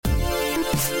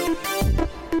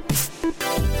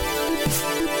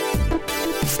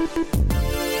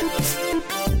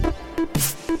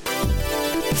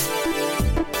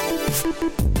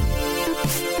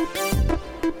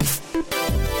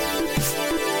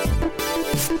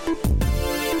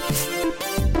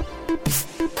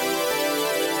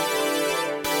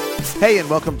Hey, and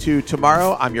welcome to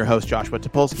Tomorrow. I'm your host, Joshua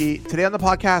Topolsky. Today on the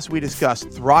podcast, we discuss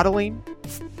throttling,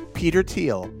 Peter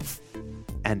Thiel,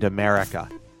 and America.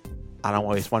 I don't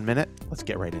want to waste 1 minute. Let's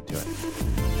get right into it.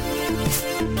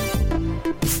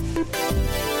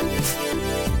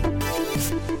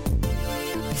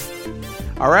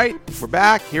 All right, we're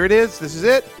back. Here it is. This is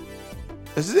it.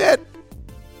 This is it.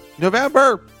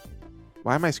 November.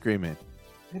 Why am I screaming?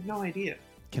 I have no idea.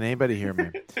 Can anybody hear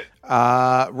me?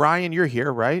 Ryan, you're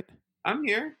here, right? I'm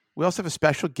here. We also have a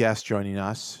special guest joining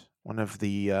us. One of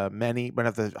the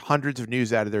hundreds of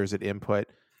news editors at Input,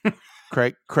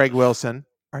 Craig Wilson,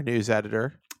 our news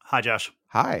editor. Hi, Josh.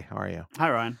 Hi, how are you? Hi,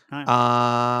 Ryan.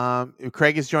 Hi.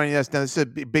 Craig is joining us. Now, this is a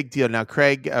big deal. Now,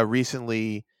 Craig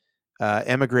recently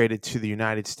emigrated to the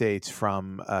United States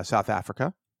from South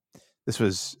Africa. This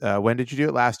was, when did you do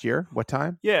it? Last year? What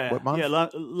time? Yeah. What month? Yeah,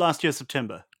 last year,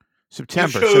 September. You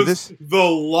chose the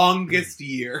longest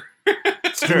year.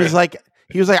 He was like,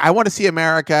 I want to see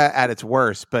America at its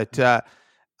worst, but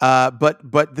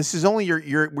this is only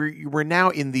we're now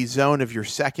in the zone of your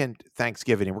second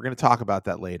Thanksgiving, and we're going to talk about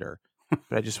that later.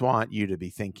 But I just want you to be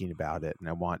thinking about it, and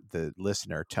I want the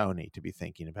listener Tony to be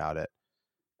thinking about it,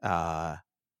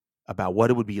 about what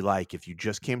it would be like if you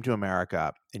just came to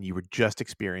America and you were just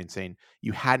experiencing,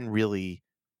 you hadn't really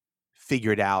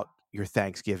figured out your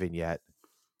Thanksgiving yet.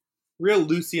 Real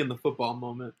Lucy in the football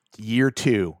moment. Year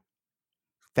 2.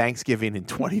 Thanksgiving in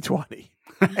 2020.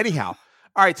 Anyhow,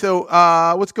 all right. So,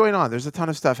 what's going on? There's a ton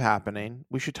of stuff happening.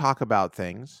 We should talk about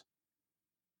things.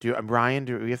 Ryan?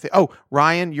 Do we have to? Oh,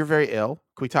 Ryan, you're very ill.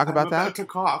 Can we talk about that? I'm about to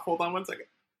cough. Hold on 1 second.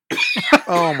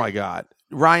 Oh my God,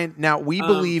 Ryan! Now we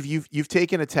believe you've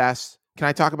taken a test. Can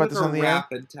I talk about this on the air?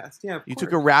 Rapid test. Yeah, you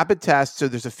took a rapid test, so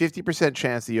there's a 50%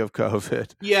 chance that you have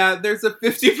COVID. Yeah, there's a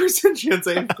 50% chance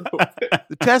I have COVID.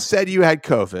 The test said you had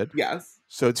COVID. Yes.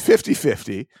 So it's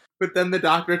 50-50. But then the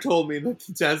doctor told me that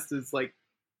the test is like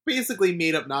basically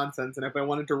made up nonsense, and if I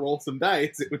wanted to roll some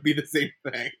dice, it would be the same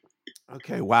thing.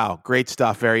 Okay, wow. Great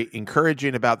stuff. Very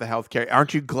encouraging about the healthcare.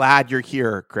 Aren't you glad you're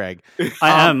here, Craig?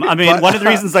 I am. I mean, one of the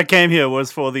reasons I came here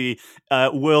was for the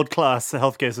world-class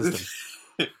healthcare system.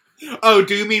 Oh,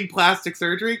 do you mean plastic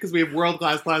surgery? Because we have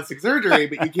world-class plastic surgery,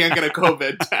 but you can't get a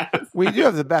COVID test. We do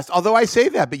have the best. Although I say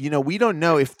that, but we don't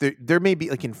know if there may be,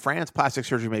 like in France, plastic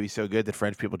surgery may be so good that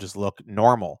French people just look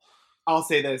normal. I'll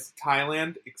say this: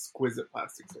 Thailand, exquisite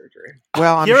plastic surgery.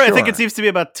 Well, I'm here sure. I think it seems to be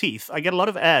about teeth. I get a lot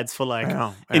of ads for like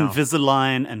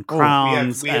Invisalign and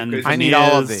crowns, we have and good I need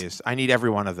all of these. I need every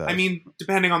one of those. I mean,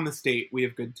 depending on the state, we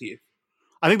have good teeth.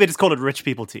 I think they just call it rich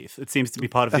people teeth. It seems to be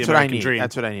part of the American dream.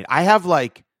 That's what I need. I have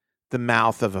like the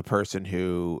mouth of a person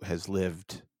who has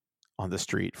lived on the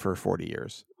street for 40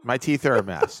 years. My teeth are a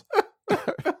mess.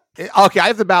 Okay, I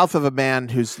have the mouth of a man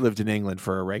who's lived in England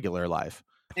for a regular life.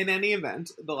 In any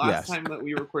event, the last time that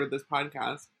we recorded this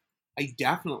podcast, I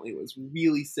definitely was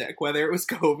really sick, whether it was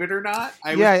COVID or not.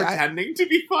 I was pretending to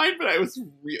be fine, but I was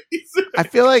really sick. I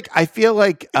feel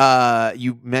like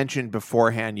you mentioned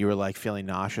beforehand you were like feeling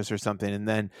nauseous or something, and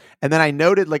then I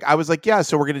noted, like, I was like, yeah,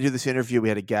 so we're gonna do this interview. We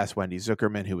had a guest, Wendy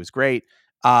Zuckerman, who was great.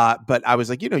 But I was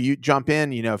like, you jump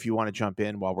in, if you want to jump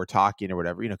in while we're talking or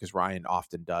whatever, because Ryan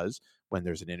often does when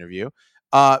there's an interview.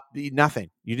 Nothing.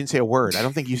 You didn't say a word. I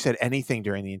don't think you said anything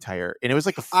during the entire, and it was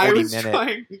like a 40-minute. I was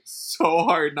trying so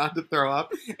hard not to throw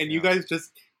up, and you guys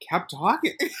just kept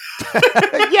talking.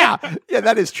 yeah,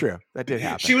 that is true. That did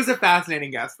happen. She was a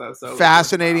fascinating guest, though. So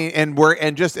fascinating,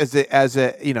 and just as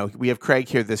a we have Craig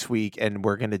here this week, and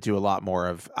we're going to do a lot more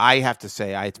of. I have to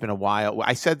say, it's been a while.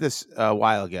 I said this a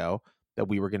while ago that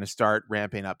we were going to start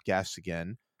ramping up guests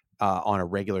again. On a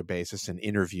regular basis and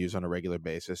interviews on a regular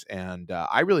basis. And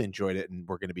I really enjoyed it, and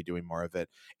we're going to be doing more of it.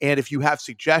 And if you have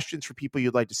suggestions for people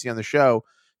you'd like to see on the show,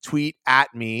 tweet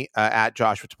at me, at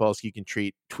Joshua Topolsky. You can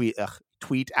tweet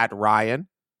at Ryan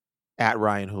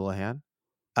Houlihan.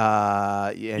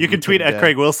 You can tweet at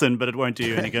Craig Wilson, but it won't do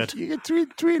you any good. You can tweet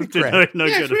at Craig. no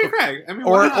good. Tweet at Craig. I mean,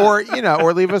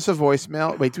 or leave us a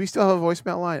voicemail. Wait, do we still have a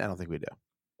voicemail line? I don't think we do.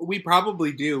 We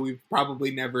probably do. We've probably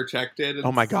never checked it in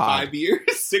 5 years,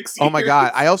 6 years. Oh my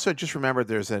God. I also just remembered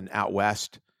there's an Out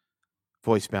West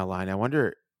voicemail line. I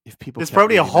wonder if people... There's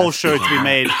probably a whole show to be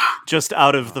made just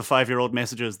out of the 5-year-old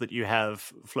messages that you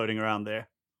have floating around there.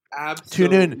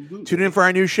 Absolutely. Tune in for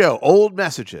our new show, Old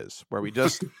Messages, where we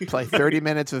just play 30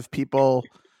 minutes of people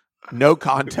No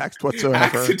context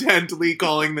whatsoever. Accidentally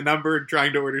calling the number and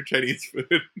trying to order Chinese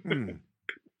food.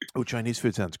 Oh, Chinese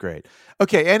food sounds great.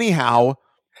 Okay, anyhow,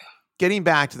 getting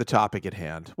back to the topic at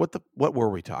hand. What were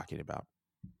we talking about?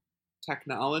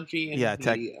 Technology and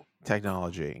media.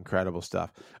 Technology. Incredible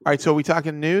stuff. All right, so are we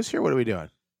talking news here? What are we doing?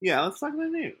 Yeah, let's talk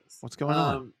about news. What's going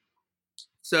on?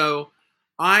 So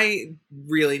I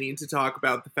really need to talk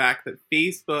about the fact that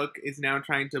Facebook is now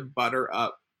trying to butter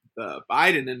up the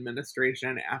Biden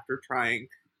administration after trying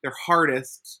their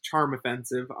hardest charm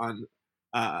offensive on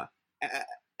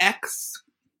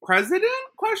ex-president ?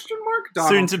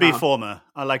 Donald soon to Trump. Be former.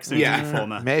 I like soon to be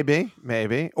former.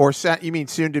 Maybe. Or you mean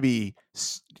soon to be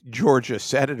Georgia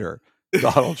Senator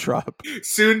Donald Trump.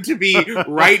 Soon to be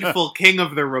rightful king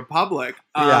of the republic.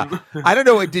 Yeah. I don't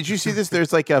know. Did you see this?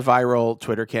 There's like a viral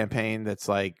Twitter campaign that's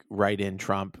like write in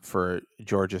Trump for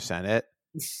Georgia Senate,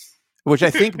 which I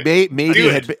think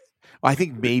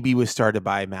maybe was started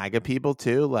by MAGA people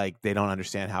too. Like they don't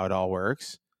understand how it all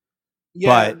works.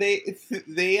 Yeah, but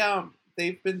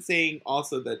they've been saying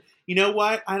also that, you know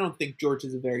what? I don't think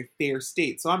Georgia's a very fair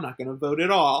state, so I'm not going to vote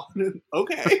at all.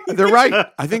 Okay. They're right.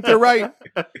 I think they're right.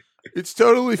 It's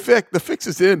totally fixed. The fix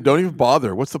is in. Don't even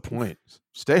bother. What's the point?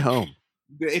 Stay home.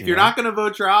 If you're not going to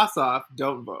vote your ass off,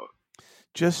 don't vote.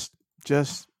 Just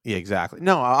yeah, exactly.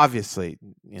 No, obviously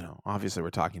we're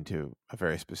talking to a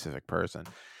very specific person.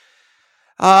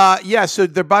 So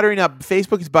they're buttering up.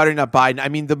 Facebook is buttering up Biden. I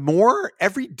mean, the more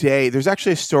every day, there's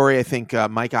actually a story. I think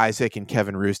Mike Isaac and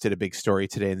Kevin Roose did a big story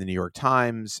today in the New York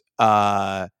Times.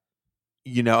 About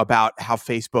how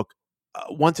Facebook.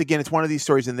 Once again, it's one of these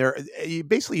stories, and you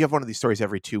have one of these stories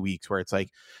every 2 weeks where it's like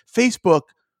Facebook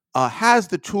has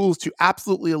the tools to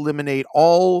absolutely eliminate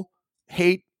all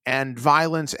hate and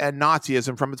violence and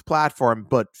Nazism from its platform,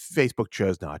 but Facebook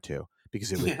chose not to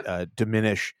because it would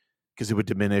diminish. Because it would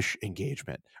diminish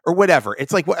engagement or whatever.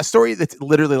 It's like a story that's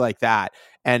literally like that.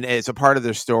 And it's a part of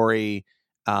their story.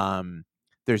 There's,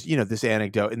 this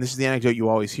anecdote, and this is the anecdote you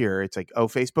always hear. It's like, oh,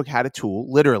 Facebook had a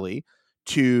tool literally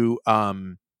to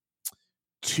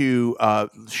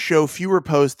show fewer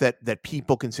posts that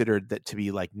people considered that to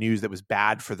be like news that was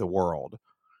bad for the world,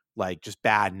 like just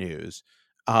bad news.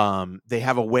 They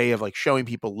have a way of like showing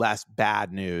people less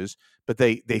bad news, but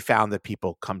they found that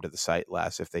people come to the site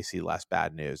less if they see less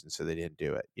bad news, and so they didn't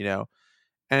do it, And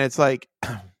it's like,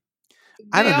 I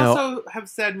don't know. They also have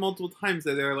said multiple times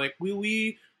that they're like,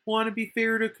 we want to be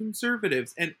fair to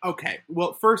conservatives. And okay,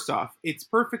 well, first off, it's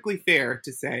perfectly fair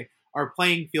to say our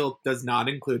playing field does not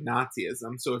include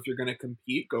Nazism. So if you're going to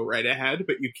compete, go right ahead,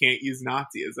 but you can't use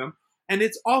Nazism. And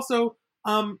it's also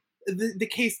the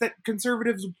case that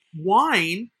conservatives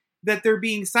whine that they're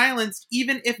being silenced,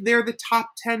 even if they're the top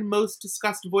 10 most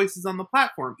discussed voices on the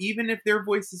platform, even if their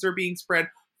voices are being spread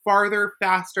farther,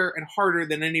 faster, and harder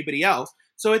than anybody else.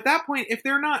 So at that point, if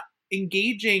they're not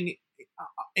engaging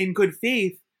in good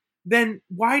faith, then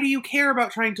why do you care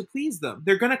about trying to please them?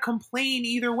 They're going to complain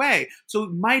either way. So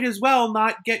might as well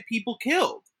not get people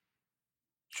killed.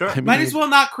 Sure. Might as well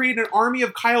not create an army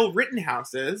of Kyle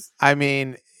Rittenhouses. I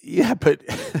mean, yeah, but...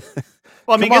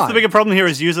 Well, I guess the bigger problem here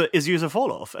is user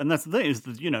fall off, and that's the thing is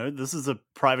that this is a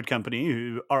private company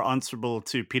who are answerable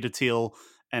to Peter Thiel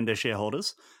and their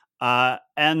shareholders,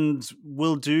 and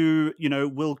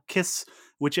will kiss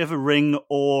whichever ring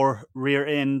or rear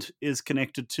end is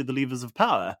connected to the levers of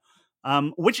power,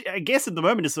 which I guess at the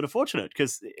moment is sort of fortunate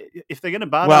because if they're going to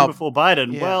bow down before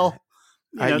Biden,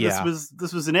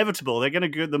 this was inevitable. They're going to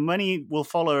go. The money will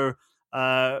follow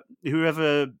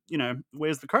whoever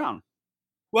wears the crown.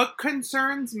 What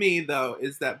concerns me, though,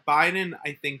 is that Biden,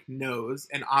 I think, knows,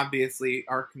 and obviously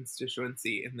our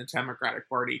constituency in the Democratic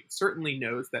Party certainly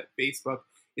knows that Facebook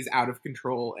is out of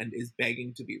control and is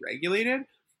begging to be regulated.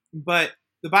 But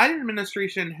the Biden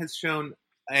administration has shown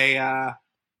a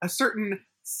certain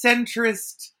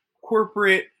centrist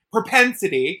corporate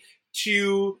propensity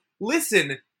to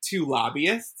listen to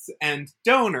lobbyists and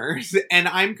donors. And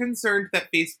I'm concerned that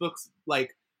Facebook's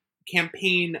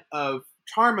campaign of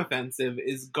charm offensive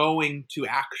is going to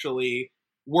actually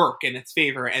work in its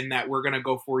favor, and that we're going to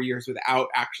go 4 years without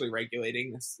actually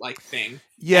regulating this thing.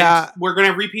 Yeah, and we're going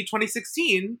to repeat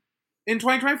 2016 in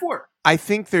 2024. I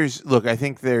think there's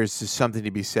something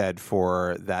to be said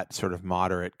for that sort of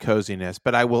moderate coziness,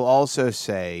 but I will also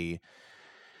say,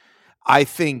 I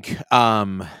think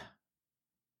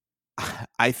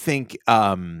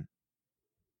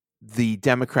the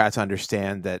Democrats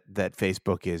understand that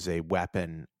Facebook is a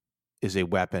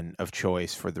weapon of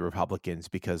choice for the Republicans,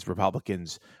 because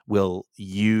Republicans will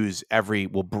use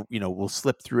will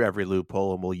slip through every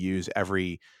loophole and will use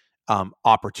every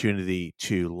opportunity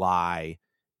to lie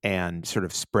and sort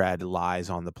of spread lies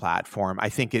on the platform. I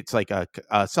think it's like a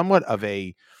somewhat of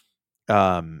a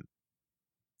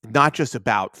not just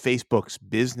about Facebook's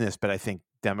business, but I think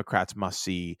Democrats must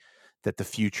see that the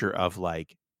future of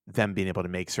like them being able to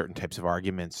make certain types of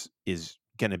arguments is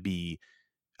going to be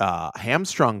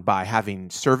hamstrung by having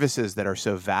services that are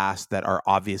so vast that are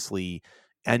obviously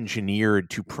engineered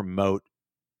to promote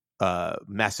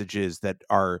messages that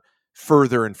are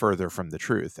further and further from the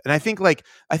truth. And I think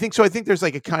there's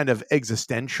like a kind of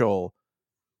existential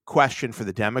question for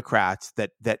the Democrats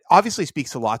that obviously speaks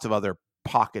to lots of other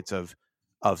pockets of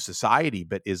society,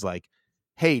 but is like,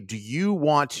 hey, do you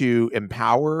want to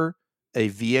empower a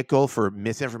vehicle for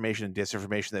misinformation and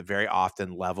disinformation that very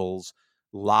often levels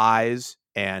lies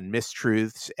and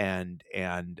mistruths and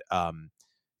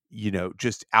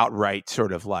just outright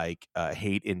sort of like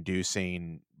hate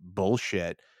inducing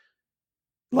bullshit?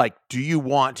 Like, do you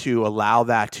want to allow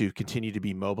that to continue to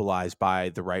be mobilized by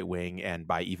the right wing and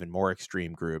by even more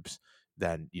extreme groups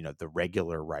than the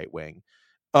regular right wing?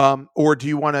 Or do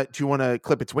you want to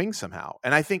clip its wings somehow?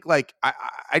 And I think like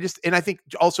I think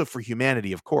also for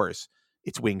humanity, of course,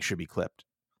 its wings should be clipped.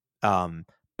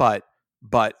 But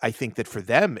I think that for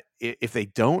them, if they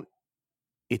don't,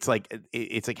 it's like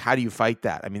how do you fight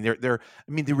that? I mean,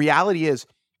 the reality is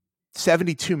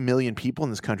 72 million people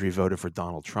in this country voted for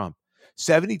Donald Trump.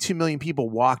 72 million people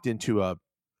walked into a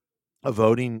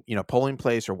voting, polling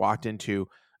place, or walked into,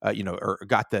 or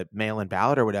got the mail-in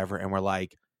ballot or whatever, and were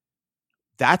like,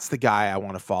 that's the guy I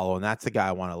want to follow, and that's the guy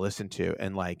I want to listen to.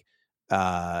 And like,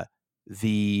 that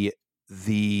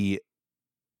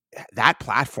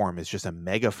platform is just a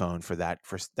megaphone for that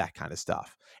kind of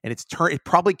stuff. And it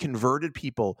probably converted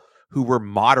people who were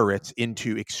moderates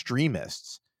into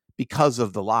extremists because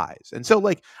of the lies. And so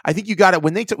like, I think you got it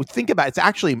when they think about it, it's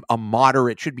actually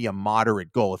should be a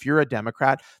moderate goal. If you're a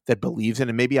Democrat that believes in,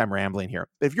 and maybe I'm rambling here,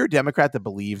 but if you're a Democrat that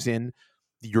believes in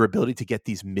your ability to get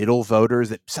these middle voters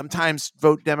that sometimes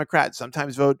vote Democrat,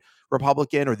 sometimes vote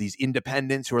Republican, or these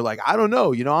independents who are like, I don't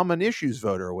know, I'm an issues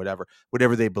voter, or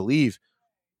whatever they believe.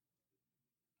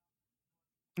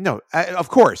 No, of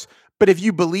course. But if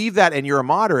you believe that and you're a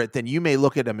moderate, then you may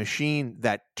look at a machine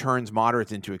that turns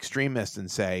moderates into extremists and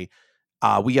say,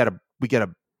 we got to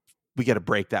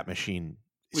break that machine.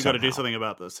 We got to do something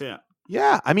about this. Yeah.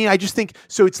 Yeah. I mean, I just think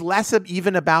so. It's less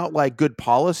even about like good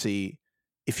policy.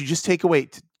 If you just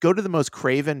go to the most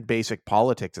craven basic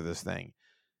politics of this thing,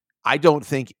 I don't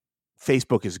think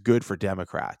Facebook is good for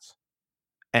Democrats.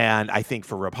 And I think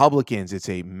for Republicans, it's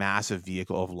a massive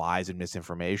vehicle of lies and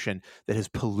misinformation that has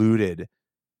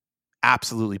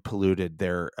absolutely polluted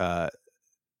their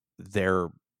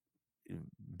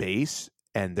base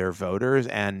and their voters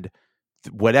and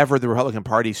whatever the Republican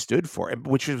Party stood for,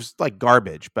 which was like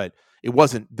garbage. But it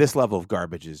wasn't, this level of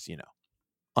garbage is,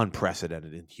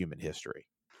 unprecedented in human history.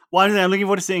 Well, I'm looking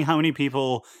forward to seeing how many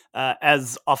people,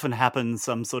 as often happens,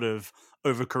 some sort of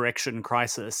overcorrection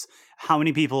crisis, how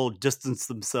many people distance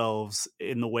themselves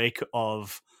in the wake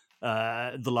of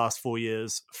the last 4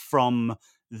 years from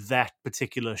that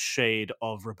particular shade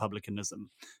of republicanism.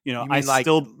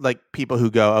 Like people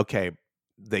who go, okay,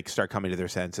 they start coming to their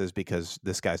senses because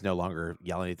this guy's no longer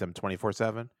yelling at them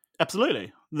 24/7.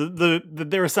 Absolutely.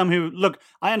 There are some who, look,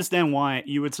 I understand why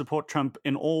you would support Trump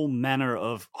in all manner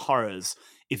of horrors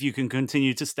if you can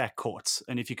continue to stack courts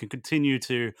and if you can continue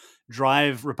to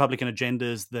drive Republican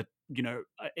agendas that,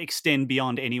 extend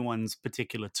beyond anyone's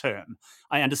particular term.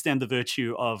 I understand the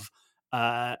virtue of,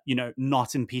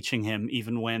 not impeaching him,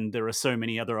 even when there are so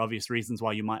many other obvious reasons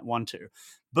why you might want to.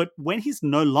 But when he's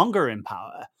no longer in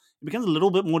power, it becomes a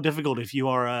little bit more difficult if you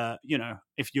are a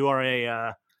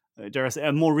dare I say,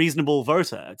 a more reasonable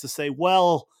voter to say,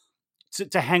 well,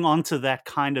 to hang on to that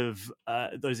kind of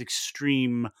those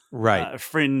extreme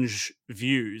fringe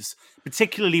views,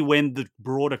 particularly when the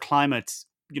broader climate,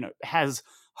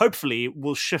 hopefully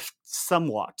will shift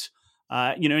somewhat.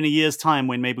 In a year's time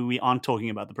when maybe we aren't talking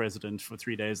about the president for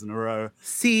 3 days in a row.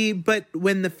 See, but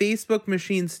when the Facebook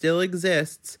machine still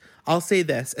exists, I'll say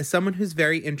this, as someone who's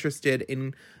very interested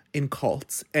in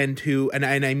cults and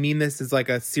I mean this as like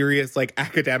a serious like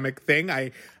academic thing.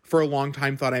 I for a long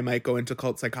time thought I might go into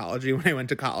cult psychology when I went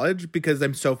to college because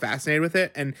I'm so fascinated with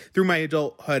it, and through my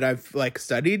adulthood I've like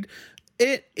studied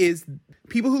it. Is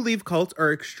people who leave cults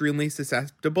are extremely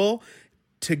susceptible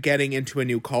to getting into a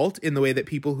new cult in the way that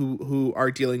people who are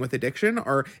dealing with addiction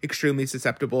are extremely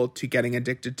susceptible to getting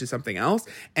addicted to something else.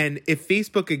 And if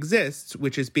Facebook exists,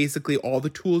 which is basically all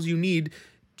the tools you need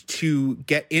to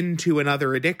get into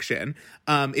another addiction,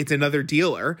 it's another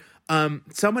dealer.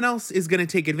 Someone else is going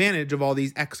to take advantage of all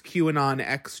these ex-QAnon,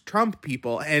 ex-Trump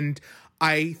people. And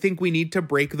I think we need to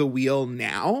break the wheel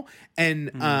now.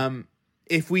 And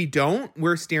if we don't,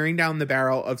 we're staring down the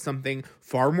barrel of something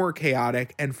far more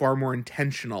chaotic and far more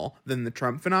intentional than the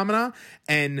Trump phenomena.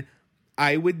 And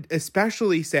I would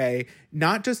especially say,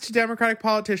 not just to Democratic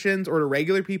politicians or to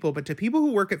regular people, but to people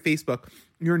who work at Facebook,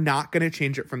 you're not going to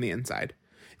change it from the inside.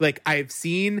 Like, I've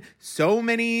seen so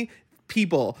many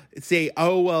people say,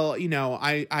 oh, well,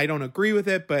 I don't agree with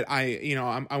it, but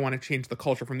I want to change the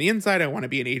culture from the inside. I want to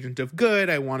be an agent of good.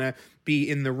 I want to be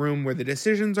in the room where the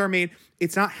decisions are made.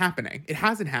 It's not happening. It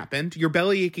hasn't happened. Your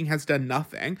belly aching has done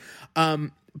nothing.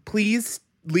 Please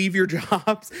leave your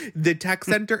jobs. The tech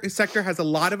sector has a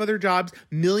lot of other jobs.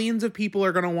 Millions of people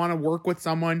are going to want to work with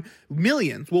someone.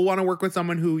 Millions will want to work with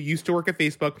someone who used to work at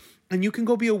Facebook. And you can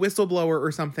go be a whistleblower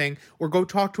or something, or go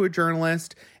talk to a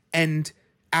journalist and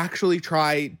actually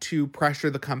try to pressure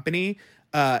the company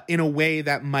in a way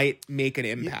that might make an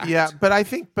impact. Yeah, but I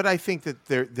think that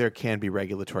there can be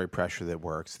regulatory pressure that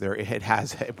works. It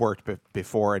has worked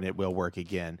before, and it will work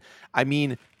again. I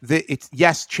mean,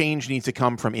 yes, change needs to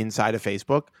come from inside of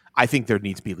Facebook. I think there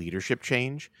needs to be leadership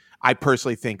change. I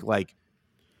personally think, like,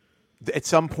 at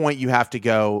some point you have to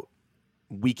go,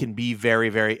 we can be very,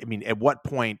 very, I mean, at what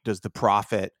point does the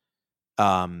profit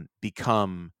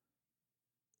become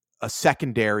a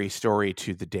secondary story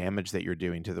to the damage that you're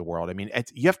doing to the world? I mean,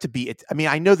 you have to be.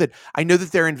 I know that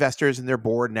they're investors and their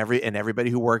board and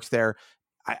everybody who works there.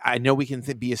 I know we can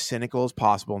be as cynical as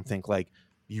possible and think like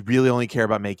you really only care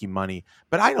about making money,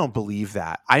 but I don't believe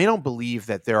that. I don't believe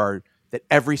that that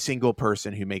every single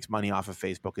person who makes money off of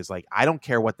Facebook is like, I don't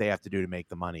care what they have to do to make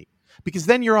the money, because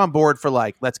then you're on board for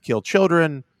like, let's kill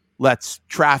children. Let's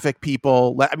traffic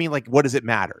people. What does it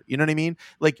matter? You know what I mean?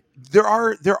 Like, there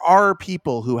are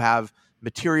people who have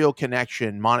material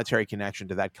connection, monetary connection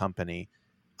to that company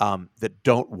that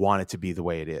don't want it to be the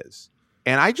way it is.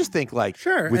 And I just think, like,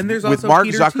 sure. And there's with also Mark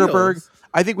Peter Zuckerberg, Thiel's.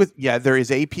 I think there is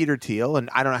a Peter Thiel,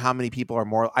 and I don't know how many people are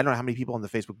more. I don't know how many people on the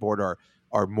Facebook board are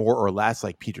more or less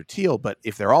like Peter Thiel. But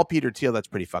if they're all Peter Thiel, that's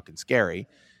pretty fucking scary.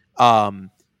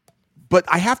 But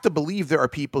I have to believe there are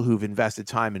people who've invested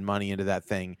time and money into that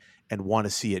thing and want to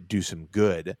see it do some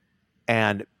good.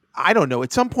 And I don't know,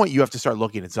 at some point you have to start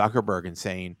looking at Zuckerberg and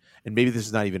saying, and maybe this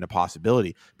is not even a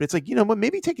possibility, but it's like,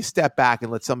 maybe take a step back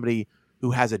and let somebody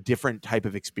who has a different type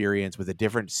of experience with a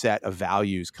different set of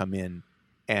values come in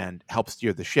and help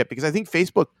steer the ship. Because I think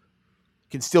Facebook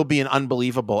can still be an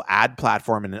unbelievable ad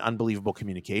platform and an unbelievable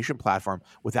communication platform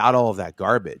without all of that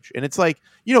garbage. And it's like,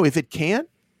 if it can,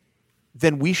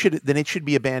 then it should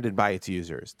be abandoned by its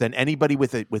users, than anybody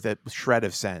with a shred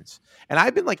of sense. And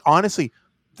I've been like, honestly,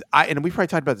 and we've probably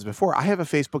talked about this before, I have a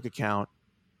Facebook account.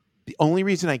 The only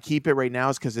reason I keep it right now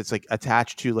is because it's like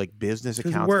attached to like business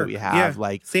accounts that we have,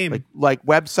 like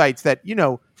websites that,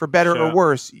 for better or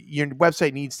worse, your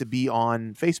website needs to be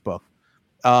on Facebook.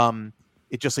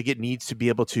 It needs to be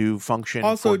able to function.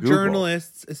 Also, for Google.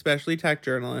 Journalists, especially tech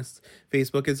journalists,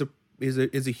 Facebook is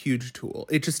a huge tool.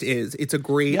 It just is. It's a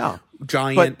great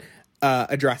giant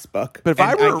address book. But if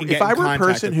I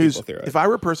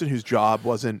were a person whose job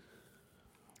wasn't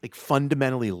like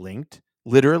fundamentally linked,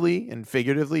 literally and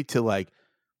figuratively, to like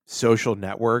social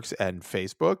networks and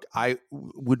Facebook, I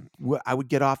would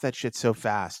get off that shit so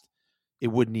fast.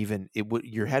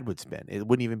 Your head would spin. It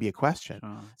wouldn't even be a question.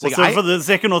 For the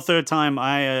second or third time,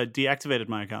 I deactivated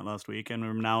my account last week, and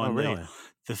I'm now in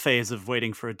the phase of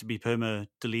waiting for it to be perma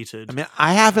deleted. I mean,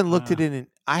 I haven't looked at it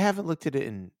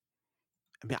in.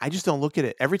 I just don't look at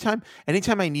it anytime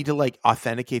I need to like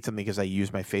authenticate something because I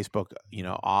use my Facebook,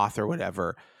 auth or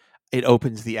whatever. It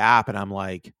opens the app, and I'm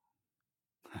like,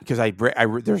 because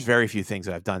there's very few things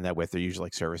that I've done that with. They're usually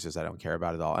like services I don't care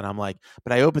about at all, and I'm like,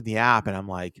 but I open the app, and I'm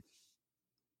like,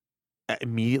 I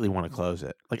immediately want to close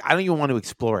it. Like, I don't even want to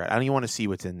explore it. I don't even want to see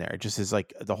what's in there. It just is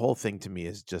like the whole thing to me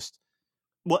is just.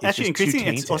 Well, actually,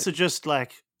 increasingly, it's also just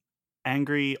like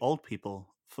angry old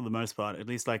people for the most part. At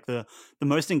least, like the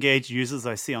most engaged users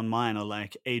I see on mine are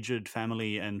like aged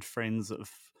family and friends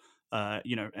of,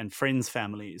 and friends'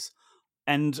 families.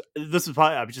 And this is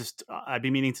why I've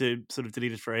been meaning to sort of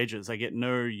delete it for ages. I get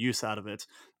no use out of it.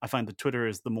 I find that Twitter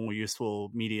is the more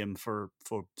useful medium for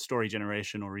story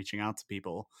generation or reaching out to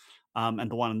people, and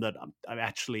the one that I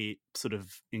actually sort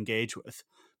of engage with.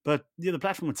 But the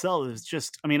platform itself is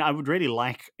just, I would really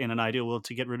like, in an ideal world,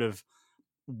 to get rid of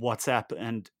WhatsApp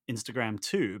and Instagram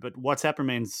too. But WhatsApp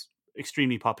remains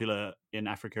extremely popular in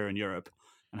Africa and Europe.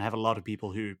 And I have a lot of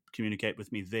people who communicate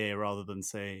with me there rather than,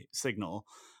 say, Signal.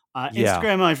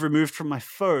 Instagram I've removed from my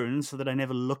phone so that I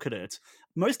never look at it.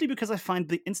 Mostly because I find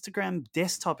the Instagram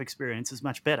desktop experience is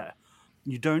much better.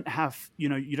 you don't have,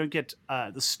 you don't get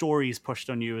the stories pushed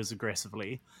on you as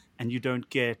aggressively, and you don't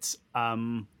get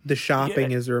the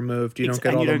shopping is removed. You don't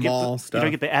get all the mall stuff. You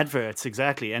don't get the adverts,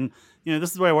 exactly. And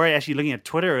this is where I worry. Actually, looking at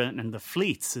Twitter and the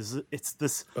fleets, it's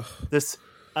this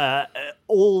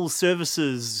all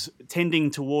services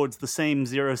tending towards the same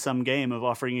zero-sum game of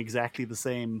offering exactly the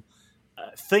same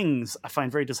things. I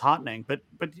find very disheartening. But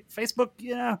Facebook,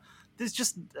 there's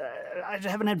just I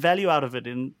haven't had value out of it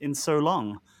in so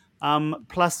long.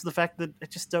 Plus the fact that I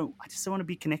just don't want to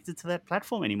be connected to that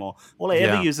platform anymore. All I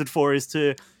ever use it for is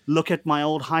to look at my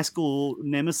old high school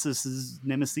nemesis,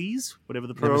 whatever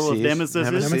the plural of nemesis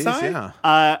is,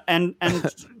 and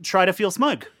try to feel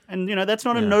smug. And that's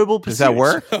not a noble pursuit. Does that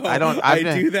work? I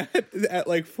do that at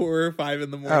like 4 or 5 in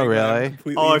the morning. Oh, really?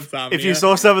 If you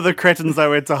saw some of the cretins I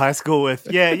went to high school with,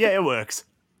 it works.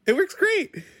 It works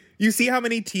great. You see how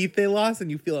many teeth they lost,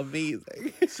 and you feel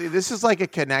amazing. See, this is like a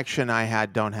connection I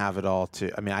don't have at all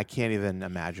to. I mean, I can't even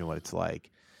imagine what it's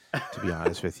like, to be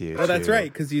honest with you. Oh, that's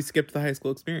right, because you skipped the high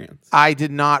school experience. I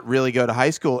did not really go to high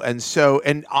school, and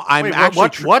I'm Wait,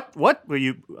 actually. What were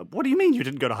you? What do you mean you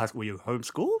didn't go to high school? Were you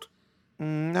homeschooled?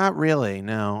 Not really.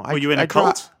 No. Were you in a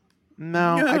cult?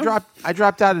 No, I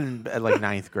dropped out at like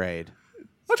 9th grade.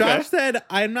 Okay. Josh said,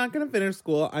 I'm not going to finish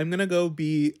school. I'm going to go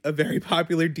be a very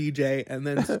popular DJ and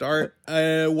then start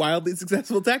a wildly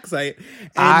successful tech site. And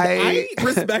I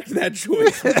respect that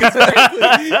choice because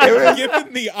frankly,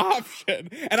 given the option.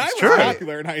 And I was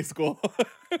popular in high school.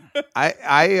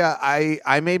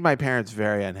 I made my parents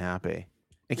very unhappy.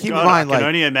 And keep in mind, I can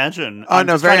only imagine. Oh,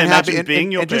 no, very unhappy. Being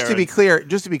your just to be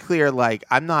clear, like,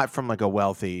 I'm not from like a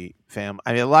wealthy family.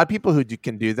 I mean, a lot of people who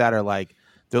can do that are like,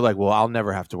 they're like, well, I'll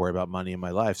never have to worry about money in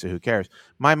my life, so who cares?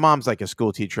 My mom's like a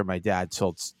school teacher. My dad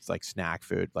sold like snack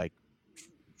food, like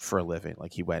for a living.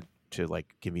 Like he went to like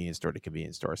convenience store to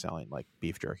convenience store selling like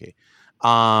beef jerky.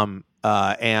 So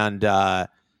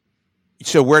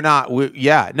we're not.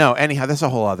 Anyhow, that's a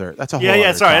whole other. That's a whole.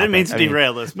 Sorry, topic. I didn't mean to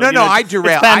derail this. But, I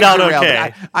derailed.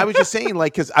 Okay. I was just saying,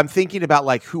 like, because I'm thinking about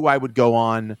like who I would go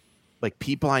on. Like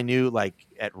people I knew like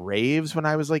at raves when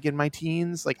I was like in my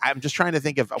teens. Like I'm just trying to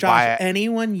think of Josh,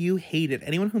 anyone you hated,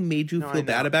 anyone who made you feel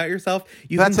bad about yourself.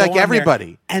 That's like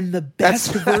everybody. And the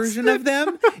best version of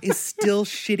them is still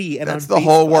shitty. And that's the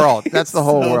whole world. That's the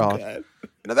whole world. Good.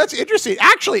 That's interesting.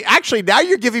 Actually, now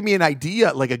you're giving me an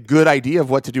idea, like a good idea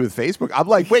of what to do with Facebook. I'm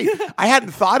like, wait, I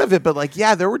hadn't thought of it, but like,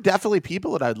 there were definitely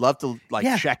people that I'd love to like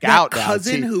check out.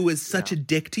 Cousin who was such a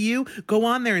dick to you, go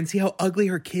on there and see how ugly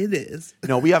her kid is.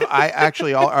 No, we have. I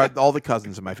actually all the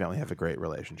cousins in my family have a great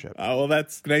relationship. Oh well,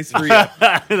 that's nice for you.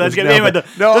 That's good.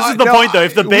 This is the point, though.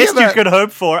 If the best you could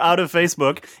hope for out of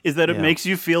Facebook is that it makes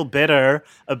you feel better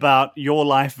about your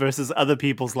life versus other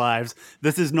people's lives,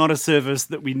 this is not a service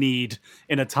that we need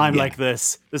in a time like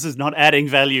this. This is not adding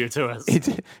value to us.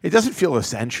 It doesn't feel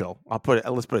essential.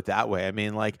 Let's put it that way. I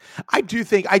mean, like I do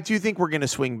think we're going to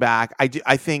swing back. I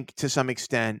think to some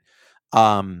extent,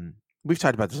 we've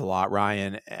talked about this a lot,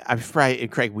 Ryan.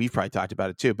 And Craig, we've probably talked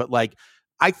about it too. But like,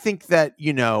 I think that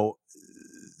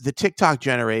the TikTok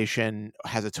generation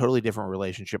has a totally different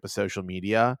relationship with social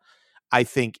media. I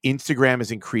think Instagram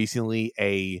is increasingly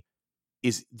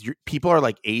people are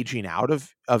like aging out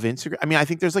of Instagram. I mean, I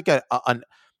think there's like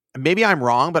maybe I'm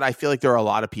wrong, but I feel like there are a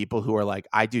lot of people who are like,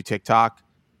 I do TikTok,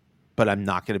 but I'm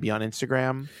not going to be on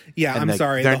Instagram. Yeah, and I'm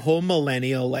sorry. The whole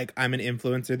millennial, like, I'm an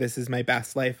influencer, this is my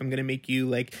best life, I'm going to make you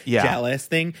like jealous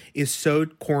thing is so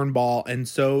cornball and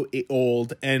so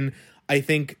old. And I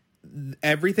think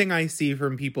everything I see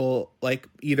from people like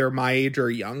either my age or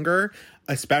younger,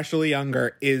 especially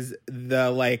younger, is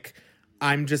the like,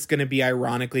 I'm just going to be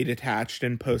ironically detached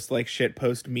and post like shit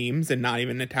post memes and not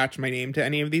even attach my name to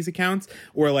any of these accounts.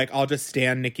 Or like, I'll just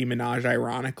stand Nicki Minaj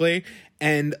ironically.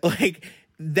 And like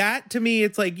that to me,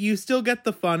 it's like, you still get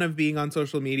the fun of being on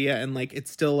social media and like, it's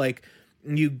still like,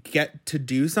 you get to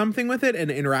do something with it and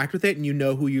interact with it and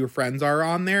who your friends are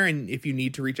on there. And if you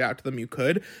need to reach out to them, you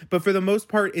could. But for the most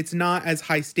part, it's not as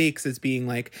high stakes as being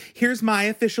like, here's my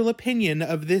official opinion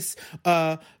of this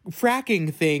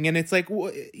fracking thing. And it's like,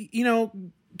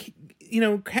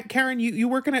 Karen, you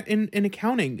work in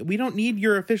accounting. We don't need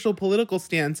your official political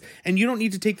stance, and you don't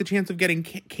need to take the chance of getting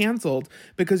canceled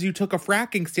because you took a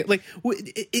fracking stance. Like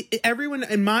everyone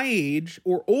in my age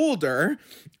or older,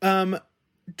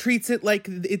 treats it like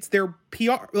it's their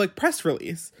PR, like press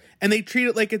release, and they treat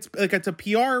it like it's a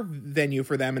PR venue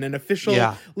for them and an official,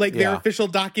 their official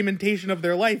documentation of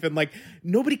their life. And like,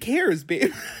 nobody cares,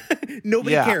 babe.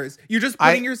 Nobody cares. You're just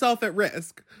putting yourself at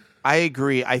risk. I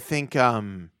agree. I think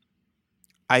it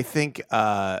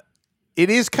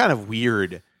is kind of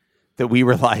weird that we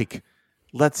were like,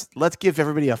 let's give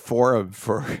everybody a forum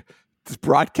for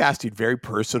broadcasting very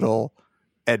personal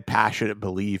and passionate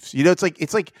beliefs. You know,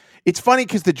 it's funny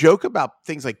because the joke about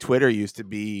things like Twitter used to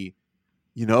be,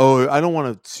 you know, I don't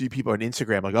want to see people on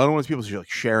Instagram. Like, I don't want people like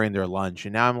sharing their lunch.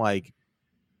 And now I'm like,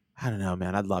 I don't know,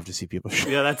 man. I'd love to see people.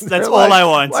 Yeah, that's all I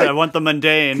want. I want the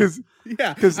mundane.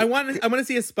 I want to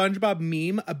see a SpongeBob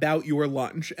meme about your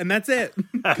lunch, and that's it.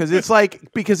 Because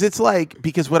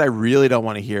what I really don't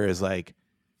want to hear is like,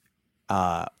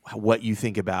 what you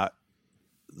think about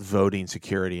voting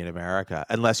security in America,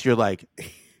 unless you're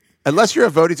a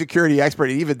voting security expert,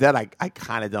 and even then, I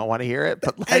kind of don't want to hear it.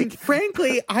 But like, and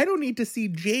frankly, I don't need to see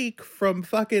Jake from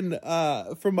fucking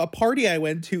from a party I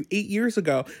went to 8 years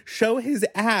ago show his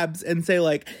abs and say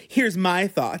like, "Here's my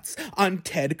thoughts on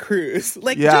Ted Cruz."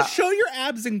 Like, just show your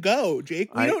abs and go,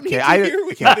 Jake. We don't need to hear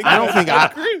what you think about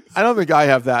Ted Cruz. I don't think I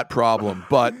have that problem,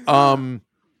 but on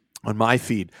my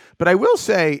feed. But I will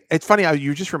say, it's funny.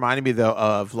 You just reminded me though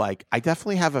of like, I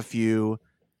definitely have a few.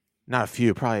 Not a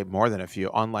few, probably more than a few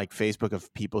on like Facebook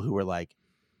of people who were like,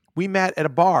 we met at a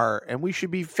bar and we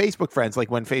should be Facebook friends.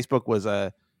 Like when Facebook was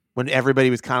when everybody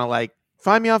was kind of like,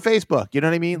 find me on Facebook. You know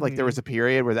what I mean? Like there was a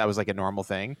period where that was like a normal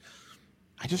thing.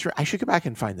 I should go back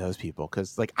and find those people.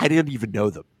 Cause like, I didn't even know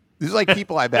them. These are like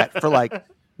people I met for like,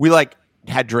 we like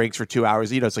had drinks for 2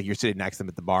 hours. You know, it's like you're sitting next to them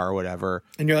at the bar or whatever.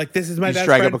 And you're like, this is my best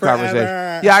friend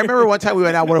forever. Yeah, I remember one time we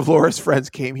went out. One of Laura's friends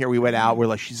came here. We went out. We're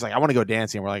like, she's like, I want to go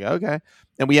dancing. We're like, okay.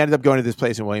 And we ended up going to this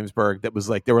place in Williamsburg that was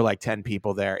like, there were like 10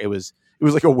 people there. It was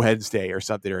like a Wednesday or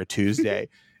something or a Tuesday.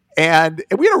 and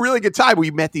we had a really good time.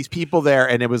 We met these people there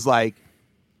and it was like,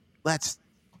 let's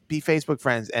be Facebook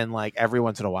friends. And like every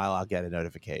once in a while I'll get a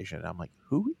notification. And I'm like,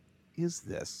 who is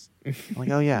this? I'm like,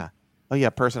 oh yeah,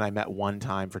 person I met one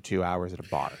time for 2 hours at a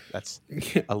bar. That's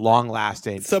a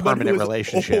long-lasting, permanent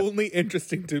relationship. Only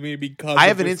interesting to me because I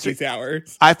have an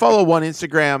hours. I follow one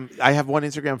Instagram. I have one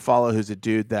Instagram follow who's a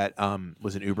dude that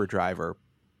was an Uber driver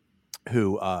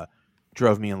who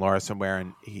drove me and Laura somewhere,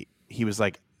 and he was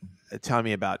like telling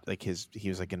me about like he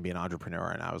was like going to be an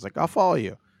entrepreneur, and I was like, I'll follow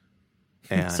you.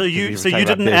 And so you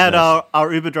didn't add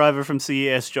our Uber driver from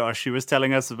CES, Josh. She was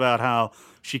telling us about how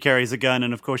she carries a gun,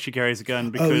 and of course she carries a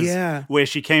gun because where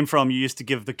she came from, you used to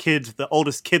give the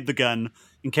oldest kid the gun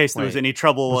in case there was any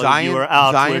trouble while you were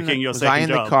out working your second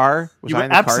job. Was I in the car?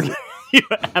 You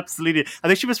were absolutely. I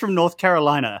think she was from North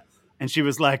Carolina, and she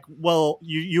was like, well,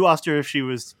 you asked her if she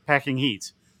was packing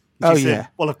heat. And she said,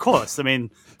 well, of course. I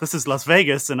mean, this is Las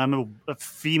Vegas, and I'm a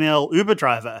female Uber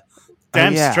driver.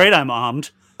 Damn straight I'm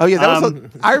armed. Oh yeah, that was.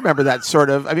 I remember that sort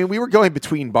of. I mean, we were going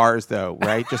between bars, though,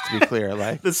 right? Just to be clear,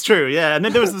 like that's true. Yeah, and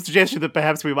then there was the suggestion that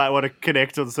perhaps we might want to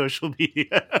connect on social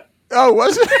media. Oh,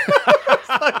 was it?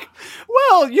 Like,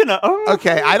 well, you know.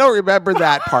 Okay, I don't remember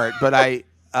that part, but I.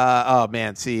 Oh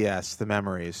man, CES, the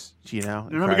memories. You know,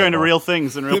 I remember going to real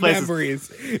things and real places.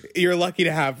 Memories. You're lucky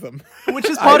to have them. Which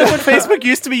is part of what Facebook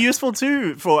used to be useful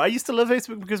too. I used to love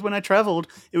Facebook because when I traveled,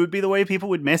 it would be the way people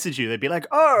would message you. They'd be like,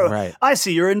 "Oh, right. I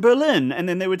see you're in Berlin," and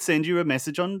then they would send you a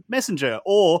message on Messenger,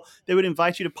 or they would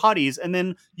invite you to parties, and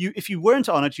then if you weren't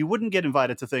on it, you wouldn't get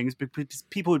invited to things because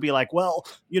people would be like, "Well,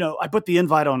 you know, I put the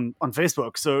invite on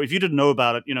Facebook, so if you didn't know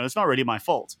about it, you know, it's not really my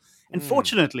fault." And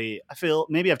fortunately, I feel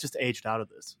maybe I've just aged out of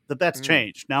this. That's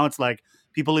changed. Now it's like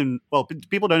people don't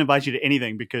invite you to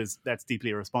anything because that's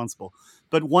deeply irresponsible.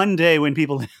 But one day when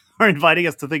people are inviting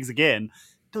us to things again,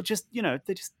 they'll just,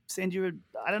 they just send you a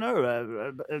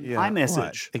iMessage.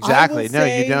 What? Exactly. No,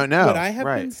 you don't know. What I have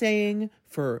been saying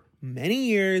for many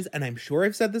years, and I'm sure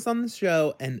I've said this on the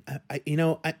show, and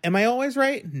am I always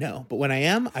right? No, but when I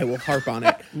am, I will harp on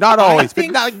it. Not always, but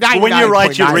when you're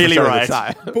right, you're really right.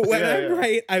 But when I'm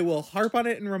right, I will harp on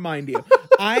it and remind you.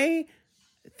 I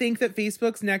think that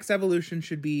Facebook's next evolution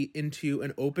should be into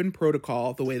an open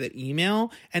protocol, the way that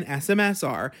email and SMS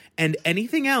are, and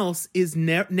anything else is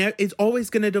always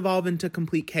going to devolve into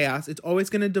complete chaos. It's always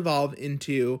going to devolve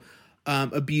into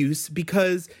abuse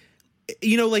because,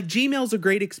 like Gmail's a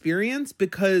great experience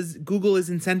because Google is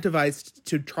incentivized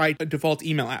to try a default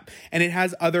email app, and it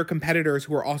has other competitors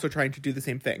who are also trying to do the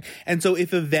same thing. And so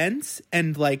if events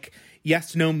and like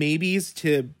yes, no, maybes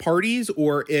to parties,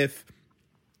 or if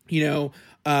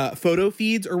photo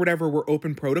feeds or whatever were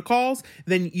open protocols,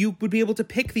 then you would be able to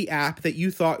pick the app that you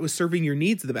thought was serving your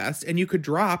needs the best, and you could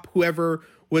drop whoever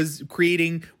was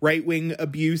creating right-wing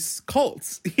abuse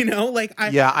cults. I know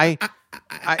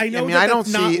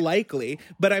that's not likely,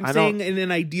 but I'm saying in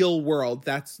an ideal world,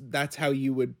 that's how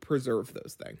you would preserve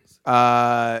those things.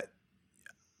 I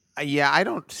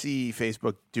don't see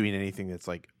Facebook doing anything that's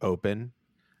like open.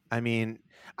 I mean,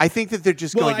 I think that they're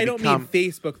just well, going to I don't become... mean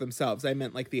Facebook themselves. I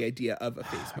meant like the idea of a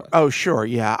Facebook. Oh, sure.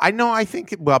 Yeah. I know. I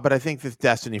think, well, but I think the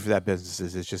destiny for that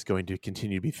business is just going to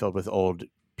continue to be filled with old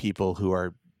people who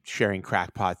are sharing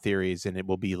crackpot theories. And it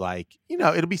will be like, you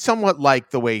know, it'll be somewhat like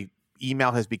the way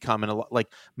email has become. And like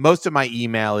most of my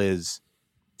email is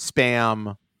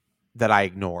spam that I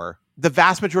ignore. The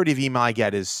vast majority of email I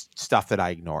get is stuff that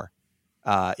I ignore.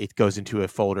 It goes into a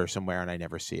folder somewhere and I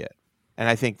never see it. And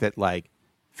I think that like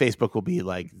Facebook will be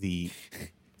like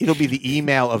it'll be the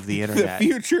email of the internet. The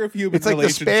future of human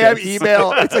relationships. It's like the spam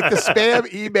email. It's like the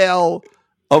spam email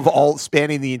of all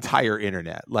spanning the entire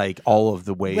internet. Like all of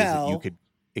the ways that you could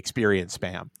experience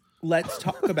spam. Let's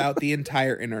talk about the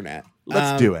entire internet.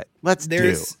 Let's do it.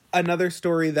 There's another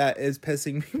story that is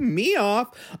pissing me off,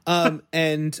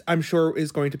 and I'm sure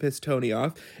is going to piss Tony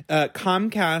off.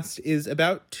 Comcast is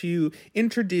about to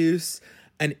introduce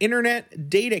an internet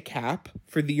data cap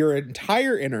for your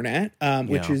entire internet,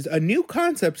 which is a new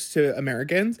concept to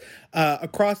Americans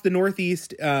across the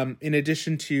Northeast, in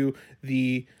addition to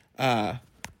the...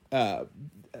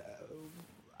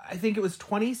 I think it was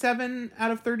 27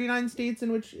 out of 39 states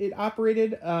in which it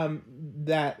operated,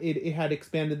 that it had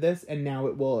expanded this, and now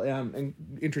it will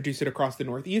introduce it across the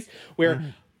Northeast,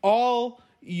 where all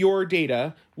your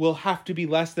data will have to be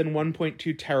less than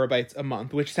 1.2 terabytes a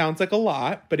month, which sounds like a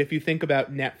lot, but if you think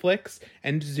about Netflix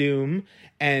and Zoom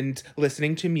and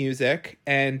listening to music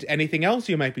and anything else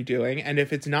you might be doing, and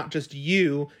if it's not just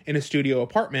you in a studio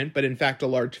apartment, but in fact a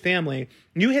large family,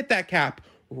 you hit that cap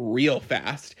real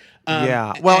fast.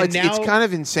 Well, it's kind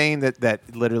of insane that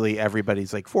literally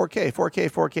everybody's like 4K,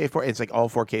 4K, 4K, 4K. It's like all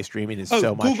 4K streaming is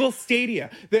so much. Google Stadia.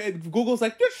 Google's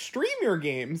like, just stream your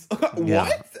games.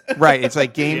 What? Right. It's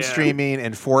like game streaming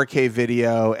and 4K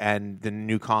video and the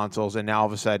new consoles. And now all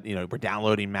of a sudden, you know, we're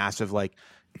downloading massive like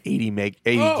 80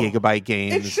 gigabyte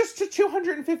games. It's just a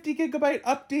 250 gigabyte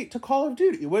update to Call of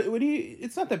Duty. What do you?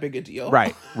 It's not that big a deal.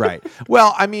 Right.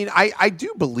 Well, I mean, I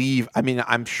do believe. I mean,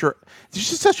 I'm sure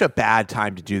this is such a bad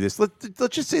time to do this. Let's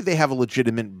just say they have a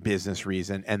legitimate business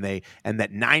reason, and that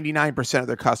 99% of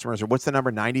their customers, or what's the number?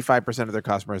 95% of their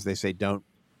customers, they say don't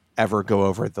ever go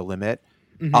over the limit.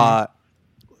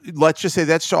 Mm-hmm. Let's just say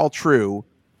that's all true,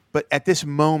 but at this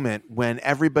moment when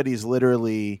everybody's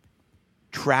literally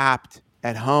trapped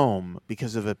at home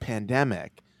because of a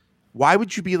pandemic, why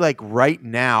would you be like right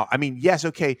now? I mean, yes,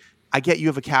 okay, I get you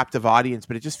have a captive audience,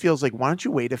 but it just feels like, why don't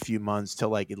you wait a few months till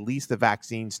like at least the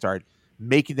vaccines start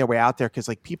making their way out there? Because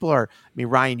like people are, I mean,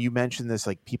 Ryan, you mentioned this,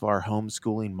 like people are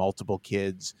homeschooling multiple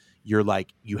kids. You're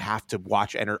like, you have to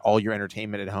watch all your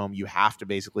entertainment at home. You have to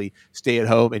basically stay at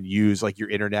home and use like your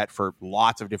internet for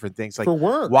lots of different things. Like for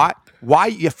work. Why?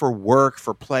 Yeah, for work,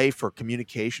 for play, for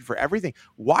communication, for everything.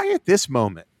 Why at this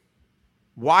moment?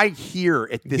 Why here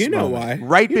at this moment?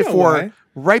 Why?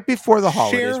 Right before the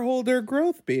holidays. Shareholder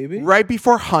growth, baby. Right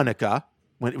before Hanukkah,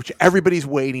 which everybody's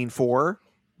waiting for.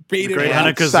 Great Hanukkah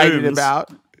excited Zooms.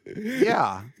 About.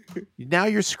 Yeah. Now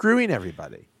you're screwing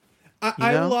everybody.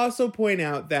 I will also point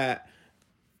out that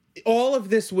all of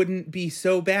this wouldn't be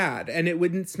so bad, and it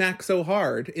wouldn't smack so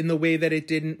hard in the way that it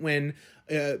didn't when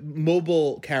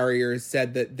mobile carriers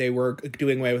said that they were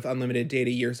doing away with unlimited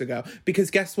data years ago. Because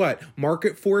guess what?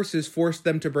 Market forces forced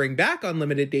them to bring back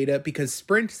unlimited data because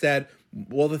Sprint said,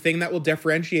 well, the thing that will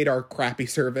differentiate our crappy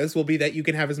service will be that you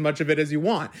can have as much of it as you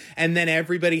want. And then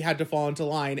everybody had to fall into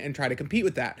line and try to compete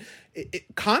with that.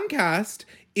 Comcast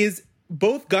is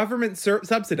both government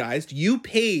subsidized. You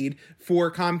paid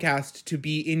for Comcast to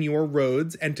be in your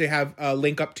roads and to have a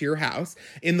link up to your house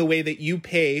in the way that you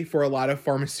pay for a lot of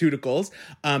pharmaceuticals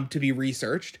to be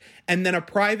researched. And then a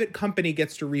private company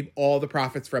gets to reap all the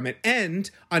profits from it.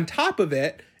 And on top of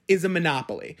it is a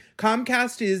monopoly.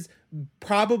 Comcast is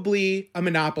probably a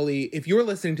monopoly. If you're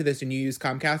listening to this and you use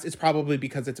Comcast, it's probably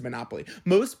because it's a monopoly.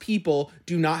 Most people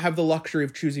do not have the luxury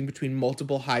of choosing between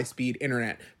multiple high-speed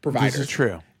internet providers. This is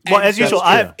true. Well, as usual,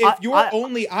 if your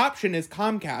only option is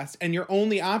Comcast and your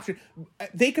only option,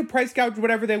 they could price gouge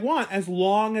whatever they want as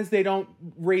long as they don't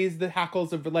raise the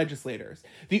hackles of the legislators.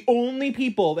 The only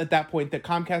people at that point that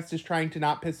Comcast is trying to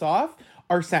not piss off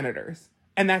are senators.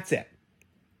 And that's it.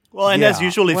 Well, and as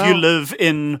usual, if you live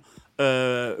in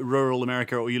rural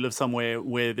America or you live somewhere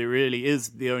where there really is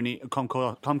the only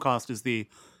Comcast is the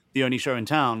only show in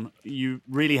town, you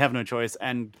really have no choice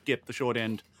and get the short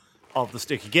end of the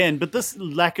stick again. But this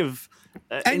lack of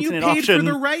and internet you paid option, for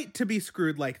the right to be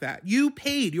screwed like that. You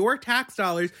paid your tax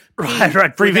dollars,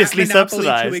 right, previously for that monopoly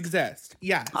subsidized to exist.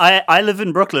 Yeah, I live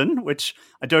in Brooklyn, which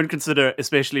I don't consider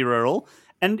especially rural,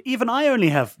 and even I only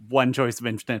have one choice of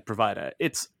internet provider.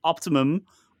 It's Optimum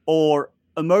or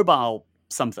a mobile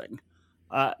something.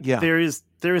 there is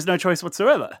no choice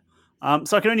whatsoever.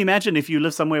 So I can only imagine if you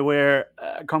live somewhere where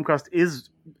Comcast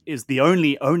is the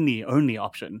only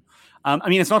option. I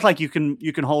mean, it's not like you can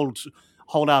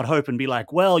hold out hope and be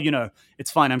like, well,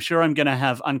 it's fine. I'm sure I'm going to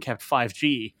have uncapped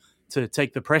 5G to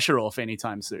take the pressure off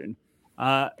anytime soon.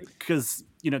 Because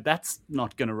that's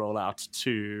not going to roll out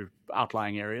to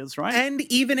outlying areas, right? And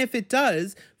even if it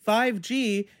does,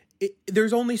 5G,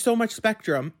 there's only so much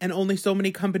spectrum, and only so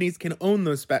many companies can own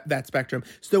that spectrum.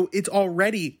 So it's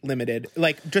already limited,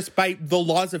 like just by the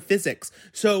laws of physics.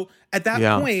 So at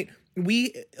that point,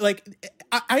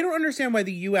 I don't understand why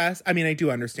the U.S. I mean, I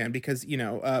do understand because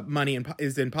money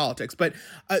is in politics, but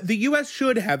the U.S.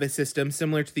 should have a system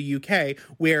similar to the U.K.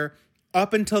 where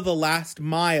up until the last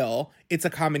mile, it's a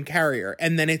common carrier,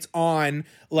 and then it's on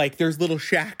like there's little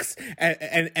shacks,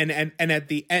 and at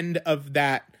the end of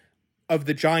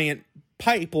the giant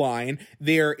pipeline,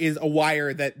 there is a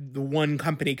wire that the one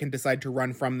company can decide to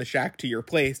run from the shack to your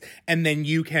place, and then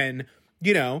you can,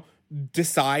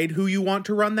 decide who you want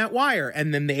to run that wire,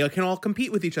 and then they can all compete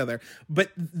with each other.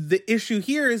 But the issue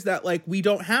here is that like we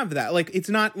don't have that. Like it's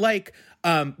not like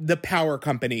the power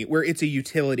company where it's a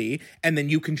utility and then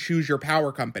you can choose your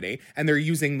power company and they're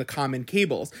using the common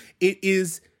cables. It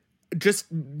is just,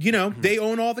 they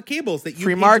own all the cables that you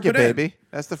free market, baby.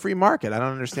 That's the free market. I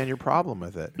don't understand your problem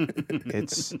with it.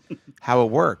 It's how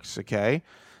it works. Okay.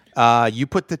 You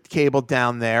put the cable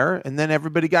down there and then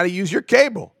everybody got to use your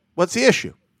cable. What's the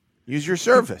issue? Use your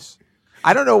service.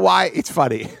 I don't know why. It's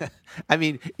funny. I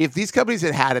mean, if these companies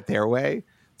had it their way,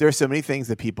 there are so many things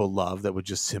that people love that would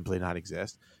just simply not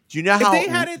exist. Do you know how if they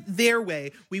had it their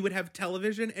way, we would have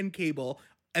television and cable,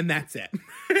 and that's it.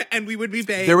 And we would be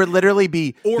paying. There would literally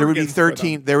be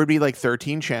 13. There would be like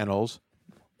 13 channels,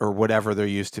 or whatever there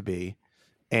used to be,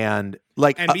 and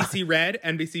like NBC Red,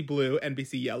 NBC Blue,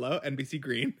 NBC Yellow, NBC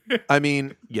Green. I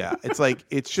mean, yeah, it's like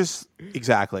it's just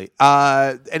exactly.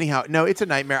 Anyhow, no, it's a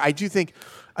nightmare. I do think.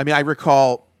 I mean, I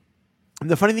recall.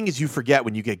 The funny thing is, you forget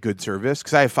when you get good service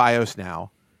because I have FiOS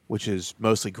now, which is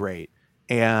mostly great.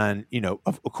 And,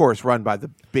 of course, run by the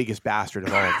biggest bastard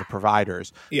of all of the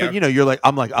providers. Yeah. But, you're like,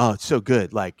 I'm like, oh, it's so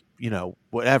good. Like,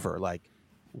 whatever. Like,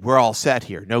 we're all set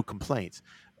here. No complaints.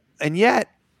 And yet,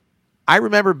 I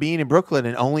remember being in Brooklyn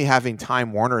and only having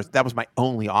Time Warner. That was my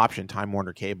only option, Time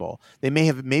Warner cable.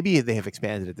 Maybe they have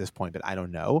expanded at this point, but I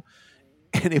don't know.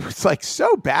 And it was like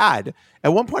so bad.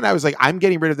 At one point, I was like, I'm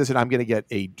getting rid of this and I'm going to get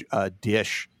a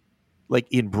dish. Like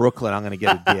in Brooklyn, I'm going to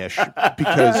get a dish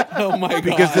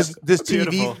because this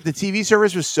TV, the TV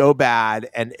service was so bad,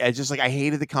 and it's just like I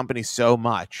hated the company so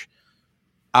much.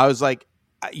 I was like,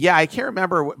 yeah, I can't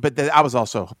remember, but that was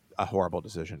also a horrible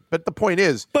decision. But the point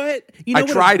is, I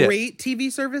tried what a great TV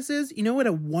service is? You know what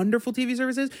a wonderful TV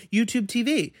service is? YouTube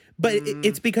TV. But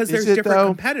it's because there's different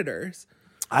competitors.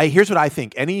 Here's what I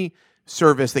think: any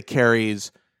service that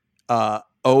carries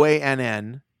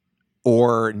OANN.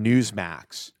 Or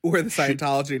Newsmax or the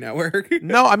Scientology network.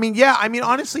 No, I mean,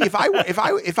 honestly,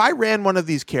 if I ran one of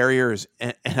these carriers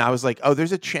and I was like, oh,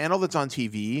 there's a channel that's on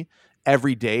TV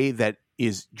every day that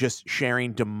is just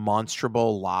sharing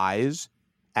demonstrable lies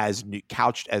as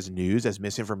couched as news, as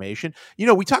misinformation.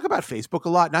 We talk about Facebook a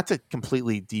lot, not to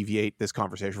completely deviate this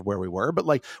conversation from where we were, but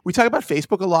like we talk about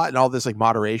Facebook a lot and all this like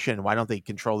moderation. Why don't they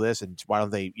control this? And why don't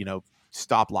they,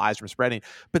 stop lies from spreading?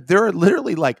 But there are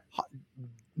literally like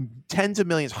tens of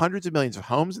millions, hundreds of millions of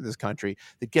homes in this country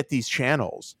that get these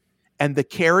channels, and the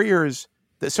carriers,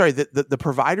 the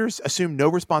providers assume no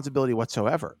responsibility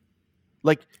whatsoever.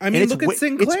 Like, I mean, look at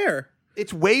Sinclair.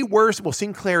 It's way worse. Well,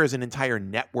 Sinclair is an entire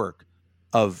network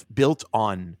built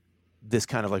on this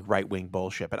kind of like right wing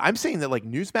bullshit. But I'm saying that like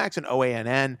Newsmax and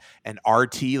OANN and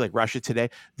RT, like Russia Today,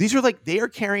 these are like they are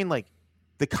carrying like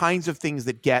the kinds of things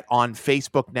that get on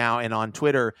Facebook now and on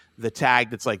Twitter, the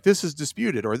tag that's like, this is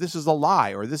disputed, or this is a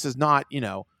lie, or this is not,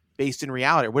 based in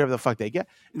reality, or whatever the fuck they get.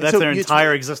 And that's their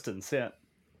entire existence. Yeah.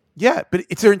 Yeah. But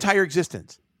it's their entire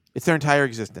existence.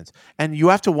 And you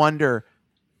have to wonder,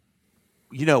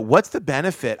 what's the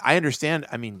benefit? I understand.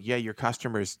 I mean, yeah,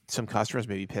 some customers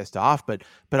may be pissed off, but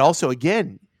also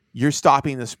again, you're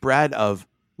stopping the spread of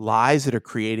lies that are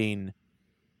creating,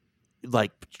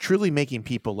 like truly making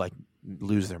people like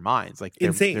lose their minds, like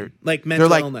insane, like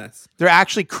mental illness. They're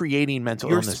actually creating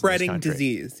mental illness. You're spreading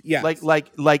disease. Yeah,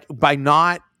 like by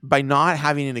not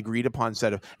having an agreed upon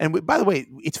set of. And by the way,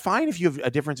 it's fine if you have a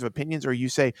difference of opinions, or you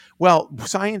say, well,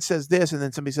 science says this, and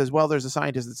then somebody says, well, there's a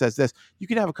scientist that says this. You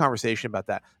can have a conversation about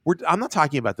that. I'm not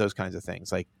talking about those kinds of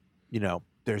things. Like,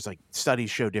 there's like studies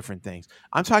show different things.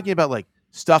 I'm talking about like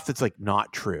stuff that's like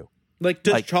not true. Like,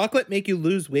 does chocolate make you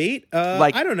lose weight?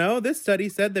 I don't know. This study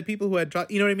said that people who had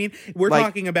chocolate, you know what I mean? We're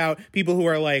talking about people who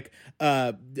are like,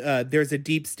 there's a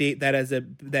deep state that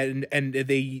and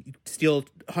they steal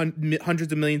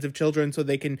hundreds of millions of children so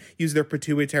they can use their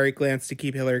pituitary glands to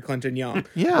keep Hillary Clinton young.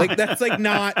 Yeah. Like, that's like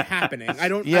not happening.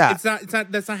 That's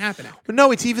not happening. But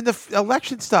no, it's even the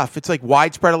election stuff. It's like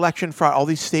widespread election fraud. All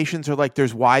these stations are like,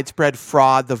 there's widespread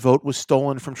fraud. The vote was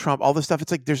stolen from Trump. All this stuff.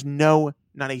 It's like, there's not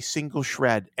a single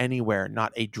shred anywhere,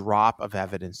 not a drop of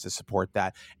evidence to support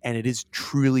that. And it is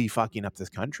truly fucking up this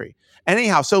country.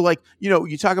 Anyhow, so like,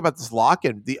 you talk about this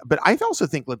lock-in, but I also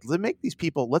think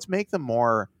let's make them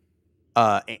more,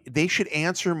 they should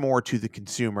answer more to the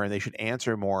consumer, and they should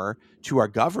answer more to our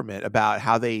government about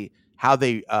how those,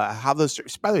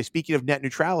 by the way, speaking of net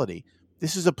neutrality,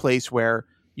 this is a place where,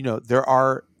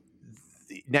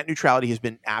 net neutrality has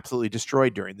been absolutely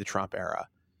destroyed during the Trump era.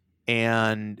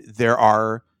 And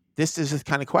this is a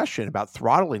kind of question about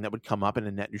throttling that would come up in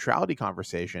a net neutrality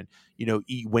conversation.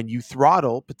 When you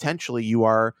throttle, potentially you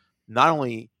are not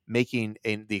only making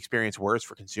the experience worse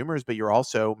for consumers, but you're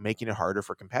also making it harder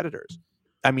for competitors.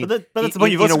 I mean, but that's the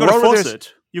point. You've also got to force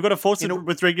it. You've got to force it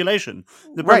with regulation.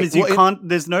 The problem is you can't.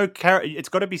 There's no carrot. It's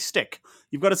got to be stick.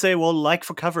 You've got to say, well, like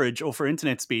for coverage or for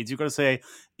internet speeds, you've got to say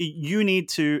you need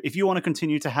to, if you want to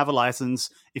continue to have a license,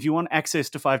 if you want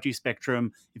access to 5G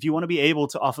spectrum, if you want to be able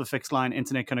to offer fixed line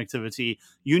internet connectivity,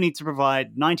 you need to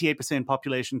provide 98%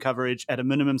 population coverage at a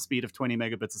minimum speed of 20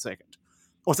 megabits a second.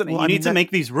 Or something. You need to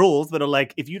make these rules that are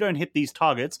like, if you don't hit these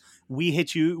targets, we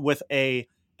hit you with $1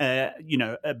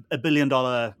 billion,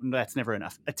 that's never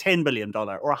enough, a $10 billion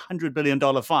or $100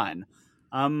 billion fine.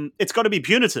 It's got to be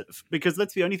punitive, because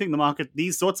that's the only thing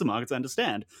these sorts of markets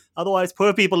understand. Otherwise,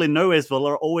 poor people in Nowheresville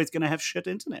are always going to have shit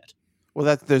internet.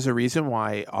 Well, there's a reason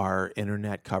why our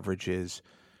internet coverage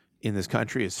in this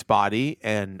country is spotty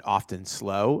and often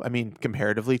slow. I mean,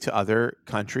 comparatively to other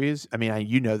countries. I mean,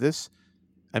 this.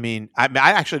 I mean, I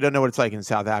actually don't know what it's like in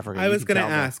South Africa. I was going to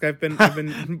ask. I've been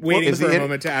waiting for a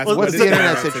moment to ask. What's the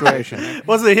internet situation?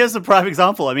 Well, so here's the prime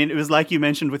example. I mean, it was like you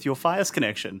mentioned with your Fios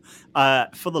connection.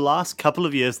 For the last couple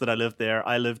of years that I lived there,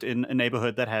 I lived in a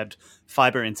neighborhood that had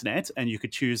fiber internet, and you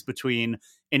could choose between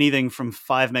anything from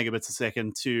 5 megabits a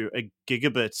second to a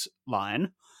gigabit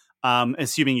line,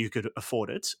 assuming you could afford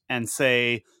it. And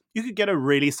say you could get a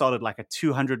really solid, like a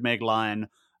 200 meg line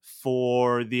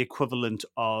for the equivalent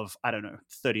of, I don't know,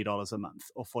 $30 a month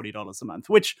or $40 a month,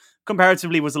 which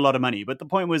comparatively was a lot of money. But the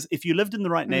point was, if you lived in the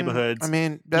right neighborhoods,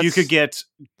 you could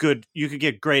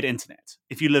get great internet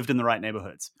if you lived in the right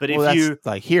neighborhoods. But if you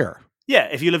like here,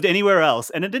 if you lived anywhere else,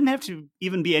 and it didn't have to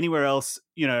even be anywhere else,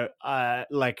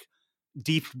 like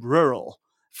deep rural.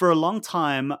 For a long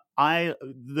time,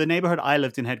 the neighborhood I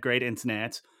lived in had great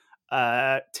internet.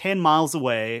 10 miles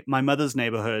away, my mother's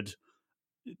neighborhood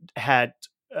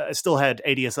still had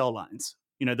ADSL lines.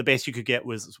 The best you could get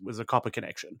was a copper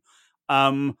connection.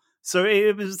 So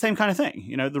it was the same kind of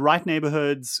thing. The right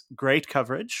neighborhoods, great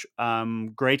coverage,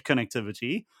 great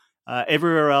connectivity.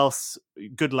 Everywhere else,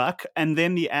 good luck. And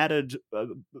then the added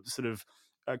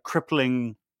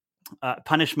crippling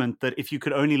punishment that if you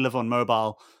could only live on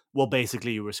mobile, well,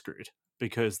 basically you were screwed,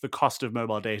 because the cost of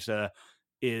mobile data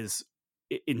is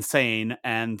insane,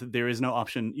 and there is no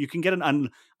option. You can get an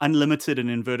unlimited, in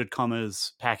inverted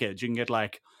commas, package. You can get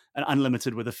like an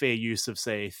unlimited with a fair use of,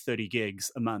 say, 30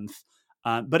 gigs a month,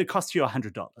 but it costs you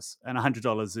 $100, and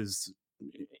 $100 is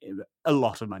a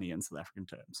lot of money in South African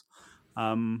terms.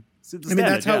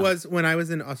 That's how it was when I was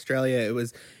in Australia. It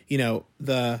was,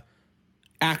 the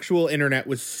actual internet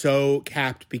was so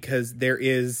capped because there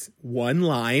is one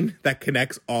line that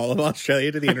connects all of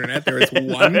Australia to the internet. There is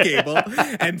one cable,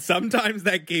 and sometimes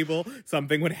that cable,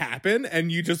 something would happen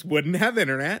and you just wouldn't have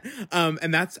internet.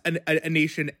 And that's a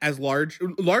nation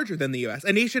larger than the US,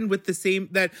 a nation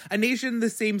the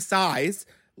same size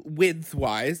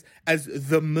width-wise as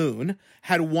the moon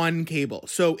had one cable.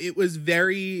 So it was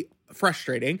very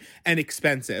frustrating and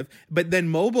expensive. But then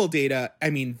mobile data,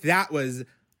 that was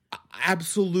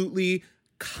absolutely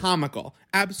comical,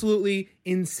 absolutely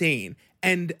insane.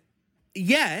 And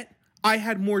yet I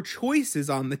had more choices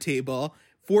on the table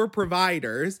for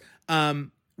providers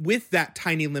with that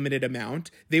tiny limited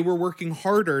amount. They were working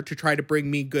harder to try to bring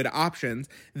me good options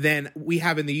than we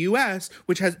have in the US,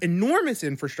 which has enormous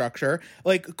infrastructure,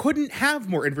 couldn't have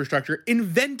more infrastructure,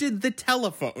 invented the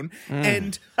telephone.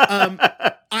 And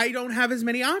I don't have as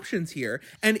many options here.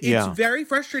 And it's very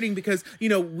frustrating because,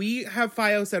 we have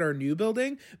Fios at our new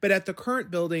building, but at the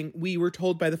current building, we were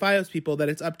told by the Fios people that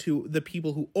it's up to the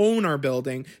people who own our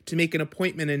building to make an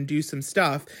appointment and do some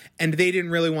stuff. And they didn't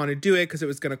really want to do it because it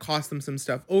was going to cost them some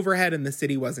stuff overhead and the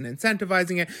city wasn't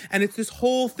incentivizing it. And it's this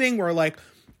whole thing where like,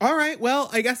 all right, well,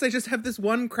 I guess I just have this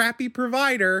one crappy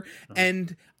provider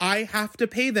and I have to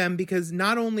pay them because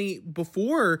not only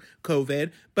before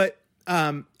COVID, but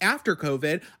after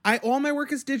COVID, all my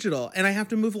work is digital and I have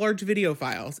to move large video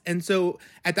files. And so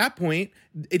at that point,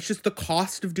 it's just the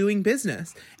cost of doing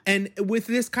business. And with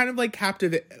this kind of like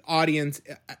captive audience,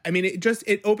 I mean,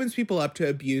 it opens people up to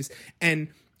abuse. And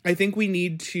I think we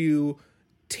need to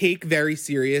take very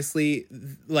seriously,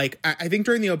 like, I think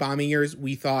during the Obama years,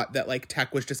 we thought that like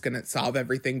tech was just going to solve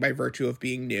everything by virtue of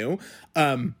being new.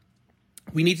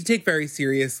 We need to take very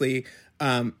seriously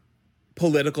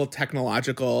political,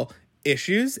 technological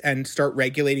issues and start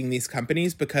regulating these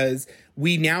companies, because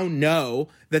we now know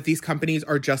that these companies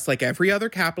are just like every other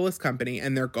capitalist company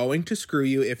and they're going to screw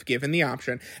you if given the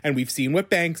option. And we've seen what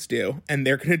banks do and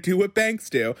they're going to do what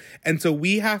banks do. And so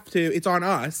it's on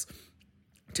us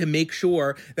to make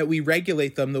sure that we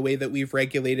regulate them the way that we've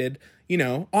regulated,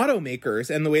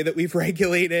 automakers and the way that we've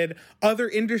regulated other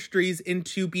industries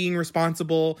into being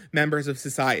responsible members of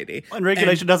society. And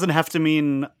regulation doesn't have to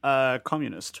mean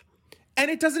communist. And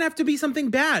it doesn't have to be something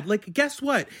bad. Like, guess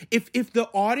what? If the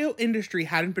auto industry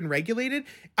hadn't been regulated,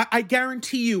 I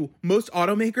guarantee you most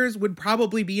automakers would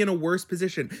probably be in a worse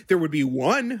position. There would be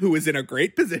one who is in a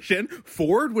great position.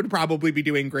 Ford would probably be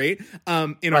doing great.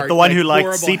 The one who liked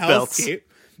seatbelts.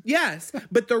 Yes,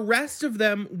 but the rest of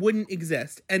them wouldn't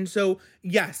exist. And so,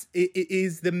 yes,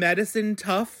 is the medicine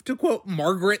tough, to quote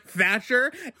Margaret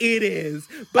Thatcher? It is.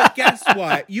 But guess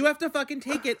what? You have to fucking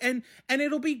take it, and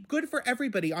it'll be good for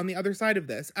everybody on the other side of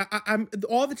this.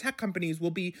 All the tech companies will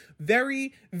be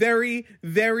very, very,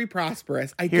 very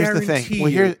prosperous. I guarantee you.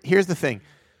 Well, here's the thing.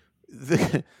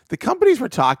 The companies we're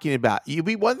talking about, you'd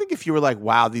be one thing if you were like,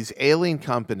 wow, these alien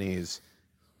companies,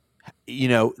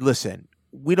 listen,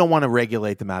 we don't want to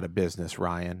regulate them out of business,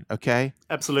 Ryan. Okay,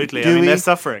 absolutely. They're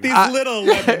suffering. These little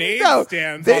lemonade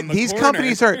stands on the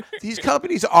corner. These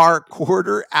companies are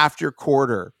quarter after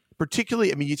quarter.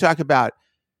 Particularly, you talk about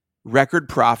record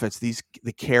profits.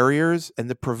 The carriers and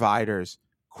the providers,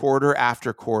 quarter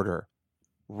after quarter,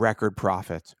 record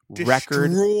profits,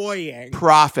 destroying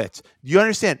profits. You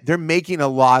understand? They're making a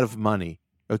lot of money.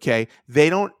 Okay, they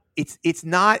don't. It's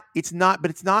not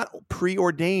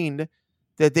preordained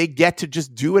that they get to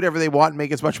just do whatever they want and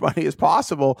make as much money as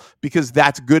possible because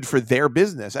that's good for their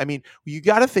business. You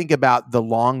got to think about the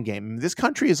long game. This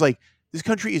country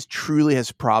truly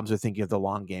has problems with thinking of the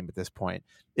long game at this point.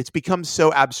 It's become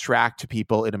so abstract to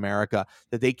people in America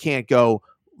that they can't go,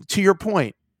 to your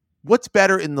point, what's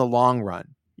better in the long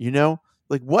run?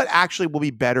 Like what actually will be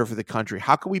better for the country?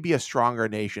 How can we be a stronger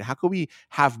nation? How can we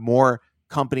have more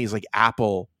companies like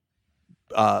Apple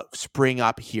spring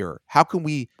up here? How can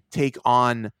we take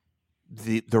on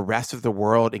the rest of the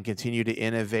world and continue to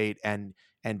innovate and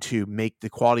to make the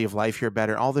quality of life here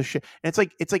better and all this shit? And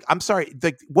it's like I'm sorry,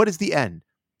 like what is the end?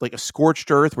 Like a scorched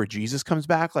earth where Jesus comes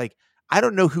back? Like I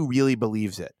don't know who really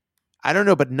believes it. I don't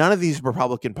know, but none of these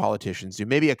Republican politicians do.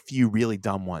 Maybe a few really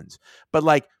dumb ones. But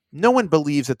like no one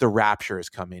believes that the rapture is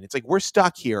coming. It's like we're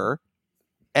stuck here.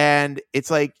 And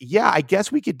it's like, yeah, I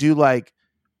guess we could do like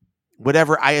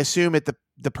whatever. I assume it's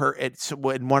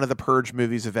in one of the Purge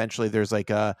movies, eventually there's like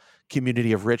a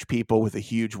community of rich people with a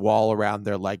huge wall around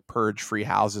their like purge-free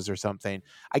houses or something.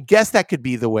 I guess that could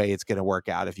be the way it's going to work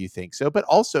out if you think so. But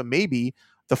also maybe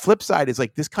the flip side is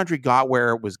like this country got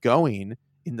where it was going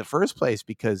in the first place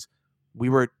because we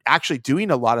were actually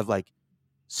doing a lot of like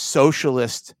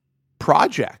socialist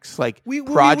projects, like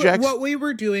projects. What we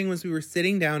were doing was we were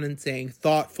sitting down and saying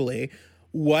thoughtfully,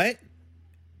 what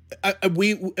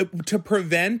to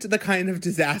prevent the kind of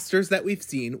disasters that we've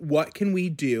seen, what can we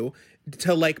do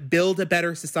to like build a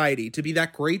better society, to be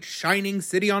that great shining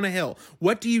city on a hill?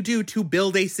 What do you do to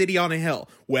build a city on a hill?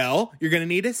 Well, you're going to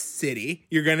need a city.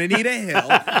 You're going to need a hill.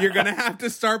 You're going to have to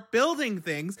start building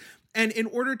things. And in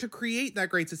order to create that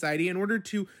great society, in order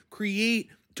to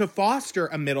foster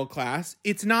a middle class,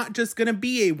 it's not just going to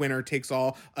be a winner takes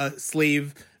all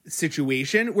slave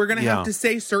situation. We're going to have to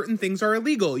say certain things are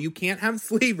illegal. You can't have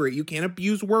slavery. You can't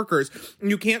abuse workers.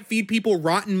 You can't feed people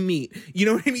rotten meat. You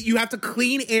know what I mean? You have to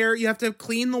clean air. You have to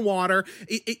clean the water.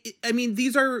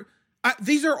 These are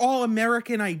all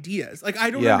American ideas. Like,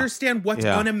 I don't understand what's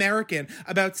un-American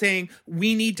about saying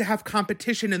we need to have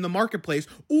competition in the marketplace,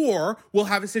 or we'll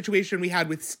have a situation we had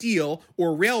with steel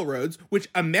or railroads, which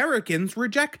Americans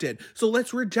rejected. So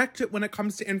let's reject it when it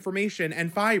comes to information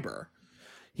and fiber.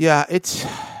 Yeah,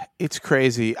 it's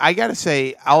crazy. I got to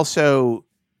say also,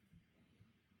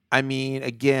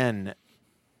 again,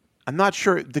 I'm not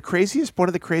sure. One of the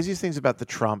craziest things about the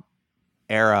Trump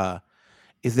era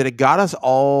is that it got us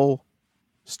all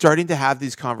starting to have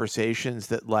these conversations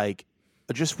that like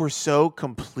just were so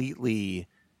completely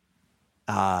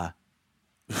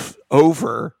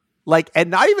over, like, and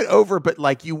not even over, but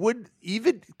like you wouldn't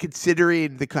even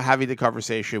considering having the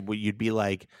conversation where you'd be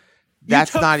like,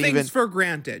 that's not things even for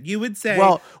granted. You would say,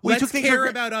 well, we let's took things care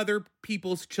about other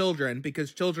people's children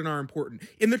because children are important.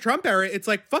 In the Trump era, it's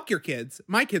like, fuck your kids.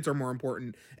 My kids are more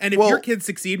important. And if your kids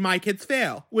succeed, my kids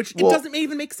fail, which it doesn't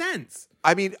even make sense.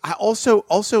 I mean, I also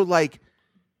like,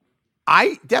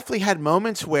 I definitely had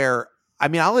moments where, I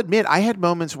mean, I'll admit I had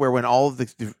moments where when all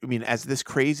of as this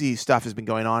crazy stuff has been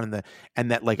going on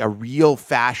and that like a real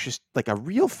fascist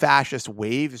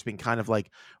wave has been kind of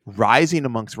like rising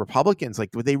amongst Republicans,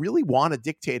 like would they really want a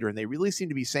dictator? And they really seem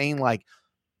to be saying like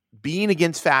being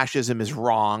against fascism is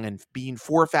wrong and being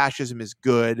for fascism is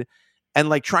good. And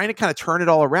like trying to kind of turn it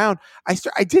all around.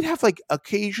 I did have like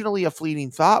occasionally a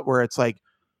fleeting thought where it's like,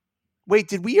 wait,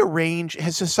 did we arrange,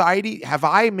 have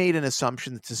I made an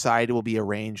assumption that society will be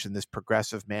arranged in this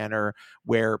progressive manner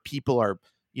where people are,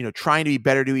 trying to be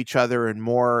better to each other and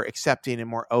more accepting and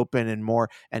more open and more,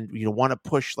 and, want to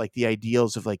push like the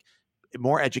ideals of like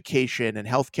more education and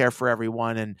healthcare for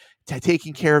everyone and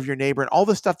taking care of your neighbor and all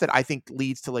the stuff that I think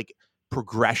leads to like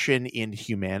progression in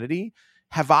humanity?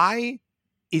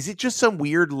 Is it just some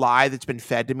weird lie that's been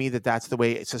fed to me that that's the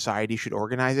way society should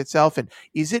organize itself? And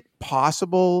is it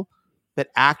possible that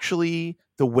actually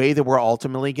the way that we're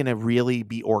ultimately going to really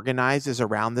be organized is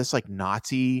around this like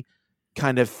Nazi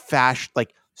kind of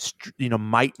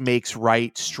might makes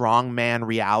right, strong man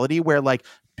reality where like,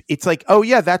 it's like, oh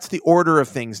yeah, that's the order of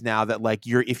things now that like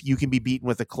if you can be beaten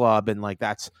with a club and like,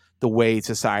 that's the way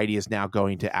society is now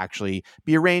going to actually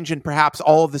be arranged. And perhaps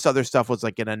all of this other stuff was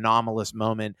like an anomalous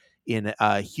moment in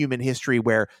human history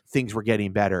where things were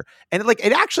getting better. And like,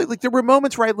 it actually, like there were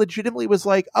moments where I legitimately was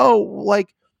like, oh,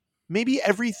 like, maybe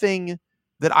everything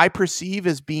that I perceive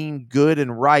as being good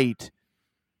and right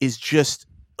is just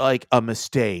like a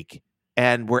mistake.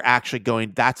 And we're actually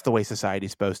that's the way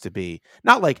society's supposed to be.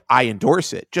 Not like I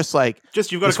endorse it, just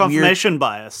you've got a confirmation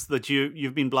bias that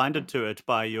you've been blinded to it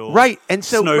by your right. And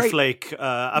so snowflake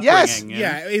upbringing.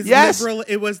 Yes.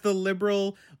 It was the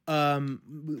liberal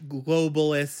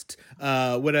globalist,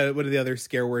 what are the other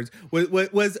scare words?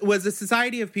 Was a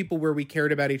society of people where we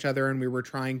cared about each other and we were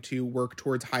trying to work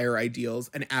towards higher ideals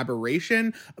an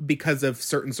aberration because of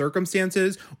certain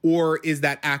circumstances, or is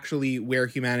that actually where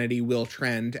humanity will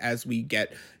trend as we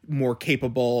get more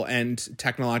capable and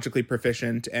technologically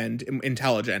proficient and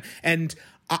intelligent? And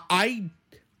I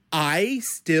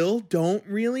still don't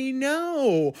really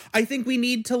know. I think we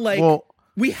need to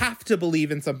we have to believe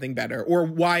in something better, or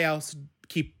why else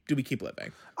do we keep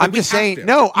living? I'm just saying,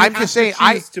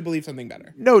 I choose to believe something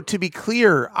better. No, to be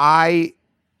clear, I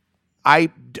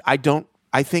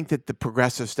think that the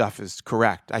progressive stuff is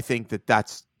correct. I think that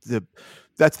that's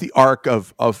the arc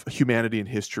of humanity and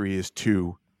history is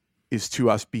to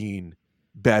us being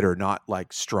better, not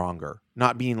like stronger,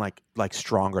 not being like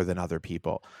stronger than other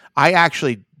people. I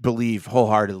actually believe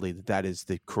wholeheartedly that is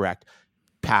the correct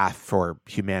path for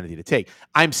humanity to take.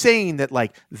 I'm saying that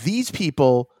like these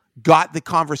people got the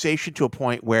conversation to a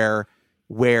point where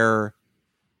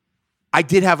I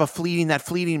did have that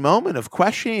fleeting moment of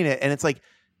questioning it, and it's like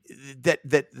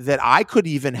that I could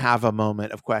even have a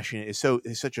moment of questioning it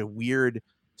is such a weird,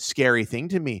 scary thing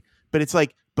to me. But it's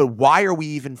like, but why are we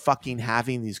even fucking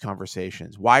having these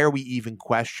conversations? Why are we even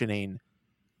questioning?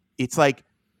 It's like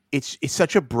it's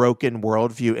such a broken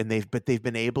worldview, and they've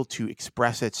been able to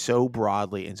express it so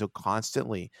broadly and so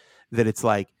constantly that it's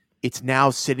like it's now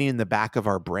sitting in the back of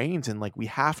our brains, and like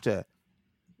there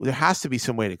has to be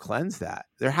some way to cleanse that.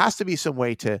 There has to be some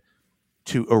way to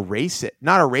erase it,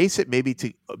 not erase it, maybe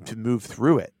to move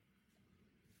through it.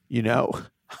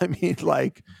 I mean,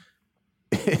 like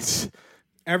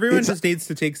everyone just needs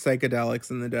to take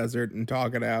psychedelics in the desert and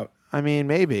talk it out. I mean,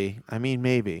 maybe.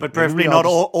 But preferably not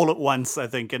all at once, I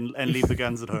think, and leave the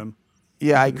guns at home.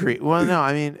 Yeah, I agree. Well, no,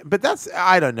 I mean, but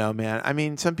I don't know, man. I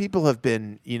mean, some people have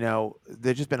been,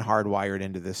 they've just been hardwired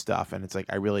into this stuff. And it's like,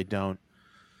 I really don't.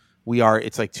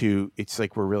 It's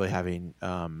like we're really having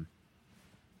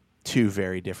two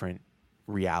very different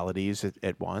realities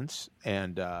at once.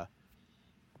 And,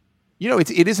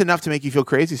 it is enough to make you feel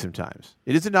crazy sometimes.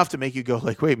 It is enough to make you go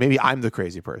like, wait, maybe I'm the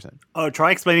crazy person. Oh, try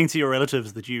explaining to your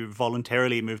relatives that you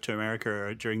voluntarily moved to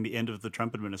America during the end of the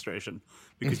Trump administration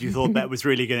because you thought that was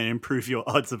really going to improve your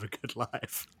odds of a good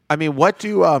life. I mean, what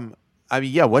do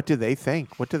they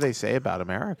think? What do they say about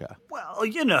America? Well,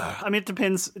 it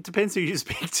depends. It depends who you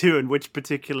speak to and which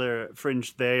particular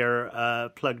fringe they are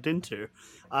plugged into.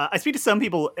 I speak to some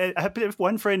people. I have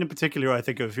one friend in particular I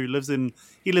think of who lives in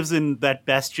that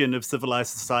bastion of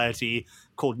civilized society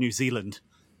called New Zealand.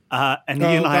 And he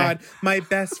and I, my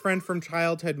best friend from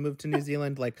childhood moved to New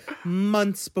Zealand like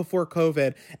months before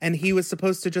COVID, and he was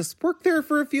supposed to just work there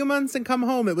for a few months and come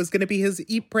home. It was going to be his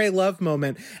eat, pray, love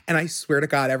moment. And I swear to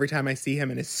God, every time I see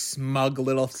him in his smug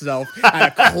little self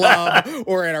at a club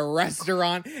or at a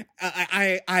restaurant,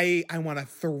 I want to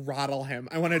throttle him.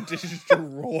 I want to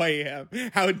destroy him.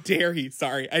 How dare he?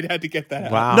 Sorry, I had to get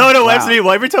that out. No, absolutely.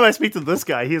 Well, every time I speak to this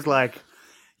guy, he's like,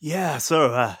 yeah,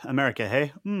 so America,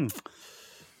 hey?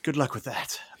 Good luck with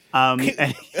that. And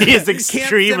he is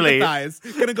extremely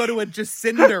gonna go to a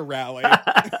Jacinda rally.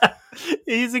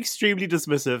 He's extremely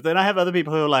dismissive. Then I have other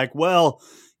people who are like, well,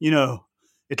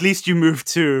 at least you moved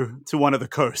to one of the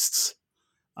coasts.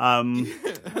 So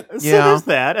there's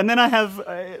that. And then I have,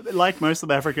 like most South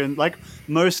African, I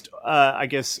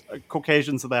guess,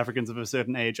 Caucasian South Africans of a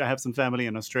certain age, I have some family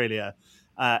in Australia.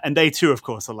 And they too, of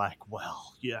course, are like,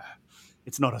 well, yeah,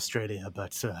 it's not Australia,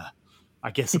 but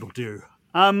I guess it'll do.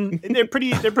 They're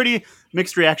pretty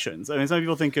mixed reactions. I mean, some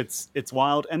people think it's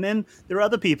wild, and then there are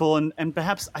other people, and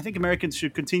perhaps I think Americans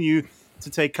should continue to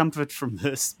take comfort from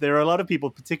this. There are a lot of people,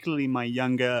 particularly my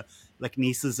younger, like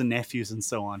nieces and nephews and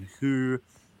so on, who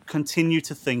continue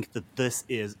to think that this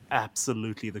is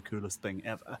absolutely the coolest thing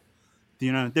ever.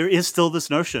 There is still this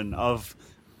notion of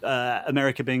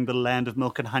America being the land of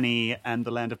milk and honey and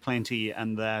the land of plenty,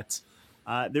 and that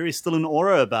there is still an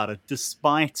aura about it,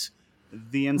 despite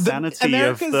the insanity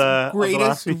of the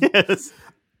last years.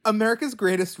 America's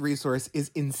greatest resource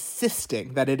is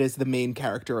insisting that it is the main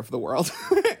character of the world.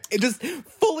 It just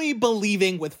fully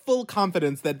believing with full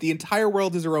confidence that the entire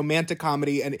world is a romantic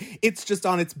comedy and it's just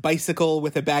on its bicycle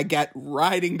with a baguette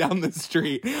riding down the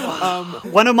street.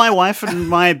 One of my wife and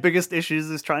my biggest issues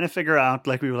is trying to figure out,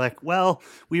 we were like, well,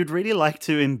 we would really like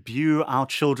to imbue our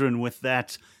children with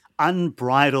that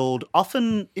unbridled,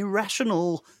 often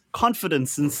irrational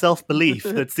confidence and self-belief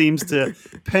that seems to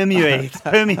permeate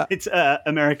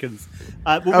Americans.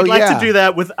 But we'd like to do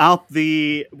that without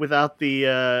the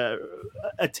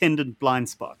attendant blind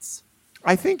spots.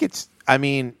 I think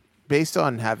based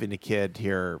on having a kid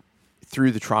here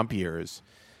through the Trump years,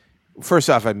 first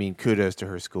off, kudos to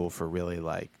her school for really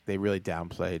they really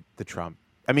downplayed the Trump.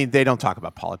 They don't talk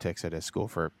about politics at a school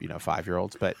for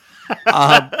 5-year-olds, but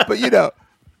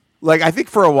I think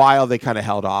for a while they kind of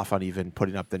held off on even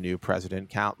putting up the new president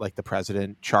count, like the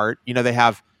president chart. They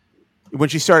have, when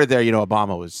she started there,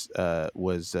 Obama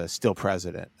was still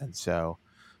president, and so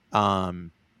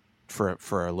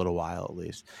for a little while at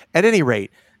least. At any rate,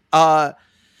 but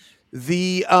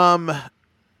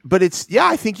it's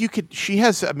I think you could. She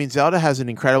has. Zelda has an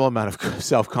incredible amount of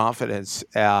self-confidence,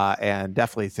 and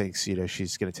definitely thinks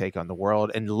she's going to take on the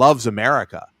world and loves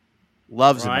America.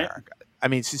 Right. America.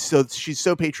 She's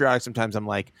so patriotic. Sometimes I'm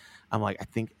like, I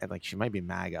think she might be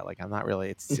MAGA. I'm not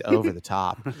really. It's over the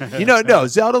top. No,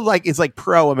 Zelda is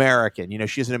pro-American.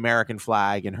 She has an American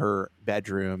flag in her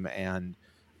bedroom, and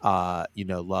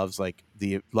loves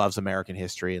American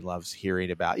history and loves hearing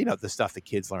about the stuff that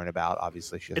kids learn about.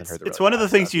 Obviously, she hasn't heard. It's one of the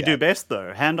things you do best,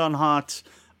 though. Hand on heart.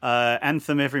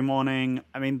 Anthem every morning.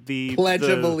 The Pledge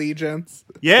of Allegiance.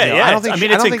 Yeah. I don't think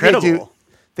it's incredible.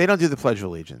 They don't do the Pledge of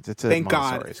Allegiance. It's a Thank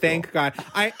Montessori God. school. Thank God.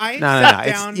 I sat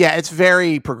down. It's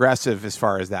very progressive as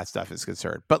far as that stuff is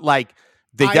concerned. But they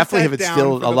definitely have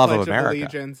instilled a love of America. Pledge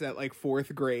of Allegiance at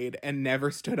 4th grade and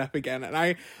never stood up again. And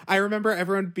I remember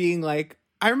everyone being like,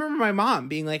 I remember my mom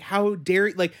being like, how dare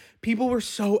you? People were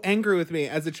so angry with me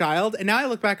as a child. And now I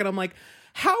look back and I'm like,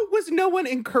 how was no one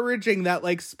encouraging that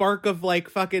spark of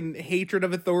fucking hatred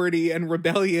of authority and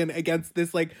rebellion against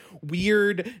this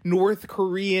weird North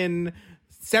Korean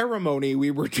ceremony we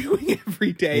were doing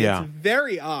every day? Yeah. It's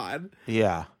very odd.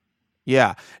 Yeah.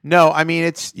 No,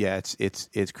 it's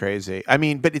crazy.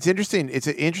 But it's interesting. It's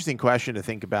an interesting question to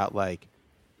think about. Do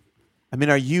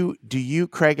you,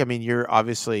 Craig? You're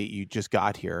obviously, you just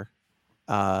got here,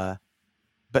 but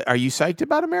are you psyched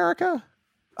about America?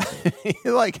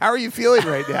 How are you feeling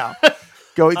right now?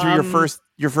 Going through your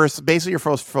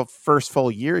first full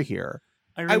year here.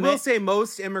 I will say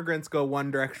most immigrants go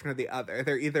one direction or the other.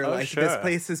 They're either this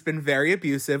place has been very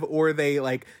abusive, or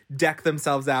they deck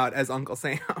themselves out as Uncle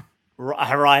Sam.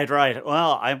 Right.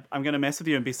 Well, I'm going to mess with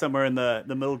you and be somewhere in the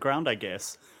middle ground, I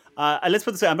guess. Let's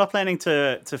put it this way: I'm not planning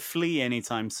to flee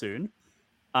anytime soon.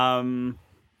 I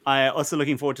also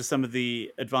looking forward to some of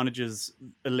the advantages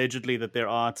allegedly that there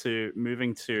are to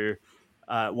moving to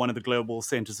one of the global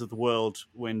centers of the world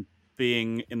when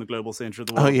being in the global center of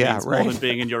the world means more than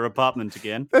being in your apartment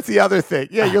again. That's the other thing.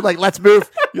 Yeah, you're like, let's move.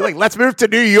 You're like, let's move to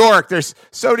New York. There's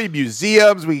so many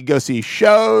museums. We can go see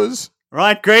shows.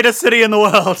 Right, greatest city in the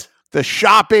world. The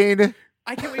shopping.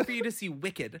 I can't wait for you to see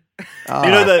Wicked. You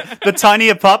know, the tiny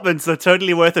apartments are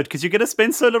totally worth it because you're going to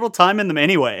spend so little time in them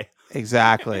anyway.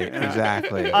 Exactly. Yes.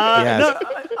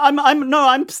 No,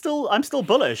 I'm still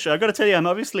bullish. I got to tell you, I'm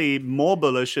obviously more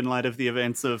bullish in light of the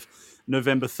events of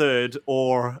November 3rd,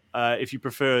 or if you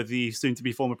prefer, the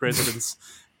soon-to-be former president's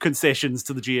concessions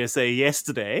to the GSA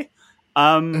yesterday.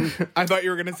 I thought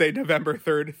you were going to say November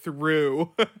 3rd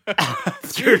through.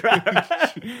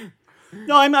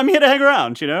 No, I'm here to hang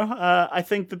around. You know, I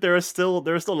think that there are still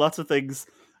lots of things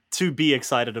to be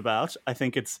excited about. I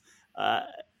think it's a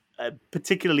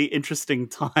particularly interesting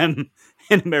time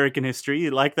in American history.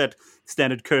 You like that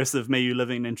standard curse of "May you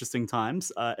live in interesting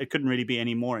times." It couldn't really be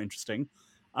any more interesting.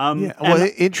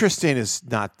 Interesting is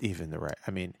not even the right.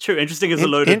 I mean, true. Interesting is a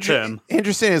loaded term.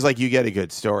 Interesting is like you get a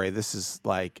good story. This is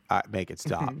like make it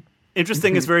stop.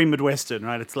 Interesting is very Midwestern,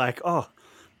 right? It's like, oh,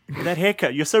 that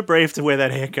haircut. You're so brave to wear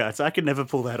that haircut. I could never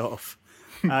pull that off.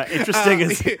 Interesting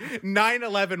is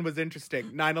 9/11 was interesting.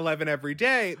 9/11 every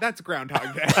day. That's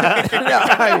Groundhog Day.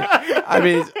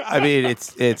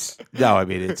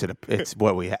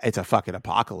 It's a fucking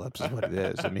apocalypse is what it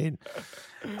is. I mean,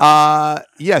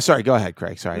 sorry. Go ahead,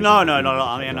 Craig. Sorry. No.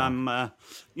 I mean, I'm,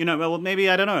 well, maybe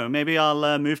I don't know. Maybe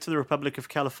I'll move to the Republic of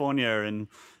California in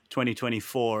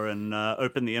 2024 and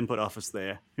open the input office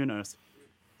there. Who knows?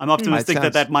 I'm optimistic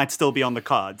that might still be on the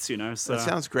cards, you know. So that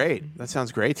sounds great. That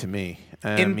sounds great to me.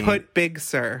 Input big,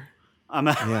 sir. I'm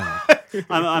a believer.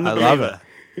 I'm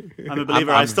a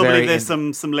believer. I still believe there's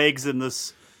some legs in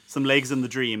this, some legs in the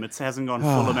dream. It hasn't gone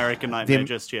full American Nightmare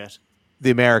just yet. The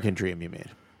American dream, you mean?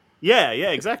 Yeah,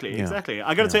 exactly.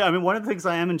 I got to tell you, I mean, one of the things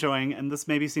I am enjoying, and this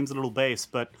maybe seems a little base,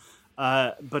 but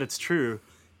it's true,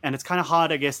 and it's kind of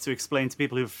hard, I guess, to explain to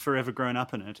people who've forever grown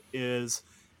up in it, is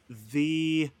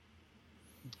the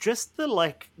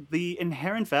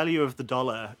inherent value of the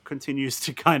dollar continues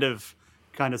to kind of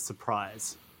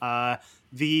surprise.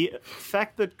 The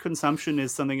fact that consumption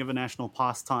is something of a national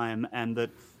pastime and that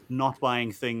not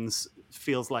buying things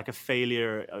feels like a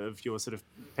failure of your sort of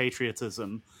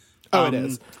patriotism.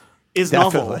 It is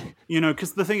novel, you know,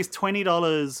 because the thing is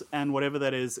 $20 and whatever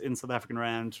that is in South African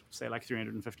rand, say like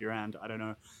 350 rand, I don't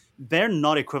know, they're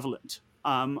not equivalent.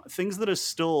 Things that are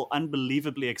still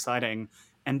unbelievably exciting,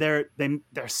 and they're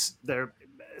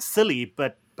silly,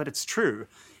 but it's true.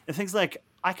 And things like,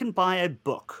 I can buy a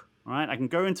book, right? I can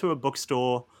go into a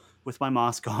bookstore with my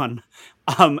mask on,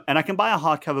 and I can buy a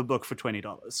hardcover book for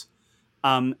 $20.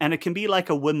 And it can be like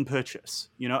a whim purchase.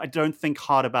 You know, I don't think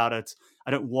hard about it. I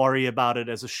don't worry about it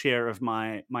as a share of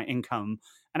my income,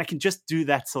 and I can just do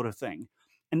that sort of thing.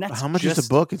 And that's how much is a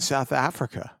book in South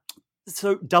Africa?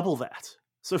 So double that.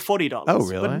 So $40. Oh,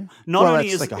 really? But not only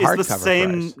is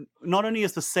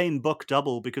the same book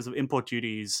double because of import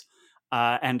duties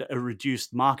and a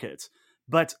reduced market,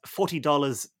 but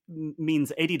 $40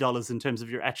 means $80 in terms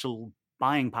of your actual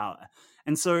buying power.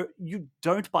 And so you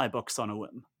don't buy books on a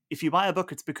whim. If you buy a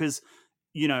book, it's because,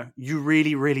 you know, you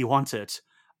really, really want it,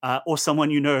 or someone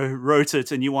you know wrote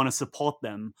it and you want to support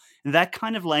them. And that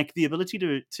kind of like the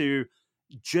ability to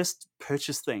just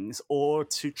purchase things or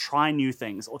to try new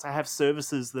things or to have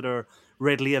services that are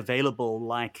readily available,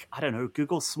 like, I don't know,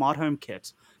 Google Smart Home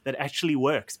Kit that actually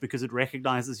works because it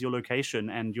recognizes your location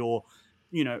and your,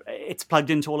 you know, it's plugged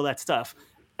into all of that stuff.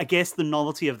 I guess the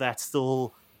novelty of that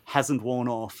still hasn't worn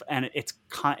off, and it's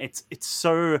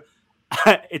so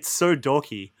it's so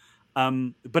dorky.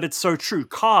 But it's so true.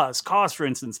 Cars, for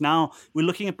instance. Now we're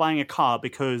looking at buying a car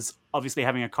because obviously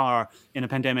having a car in a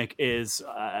pandemic is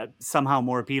somehow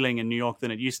more appealing in New York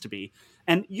than it used to be.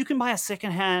 And you can buy a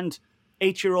secondhand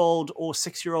 8-year-old or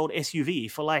 6-year-old SUV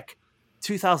for like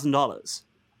 $2,000.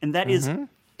 And that is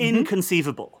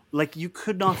inconceivable. Like, you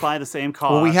could not buy the same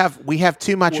car. Well, we have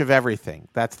too much of everything.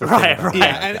 That's the right. thing.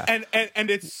 Yeah, and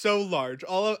it's so large.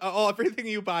 Everything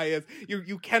you buy is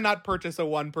you cannot purchase a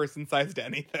one-person sized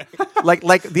anything.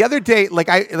 like the other day,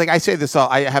 I say this all.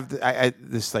 I have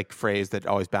this like phrase that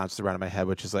always bounces around in my head,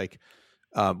 which is like,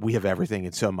 we have everything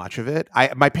and so much of it.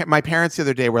 My parents the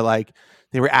other day were like,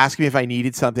 they were asking me if I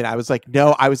needed something. I was like,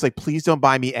 no. I was like, please don't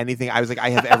buy me anything. I was like, I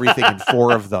have everything and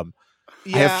 4 of them.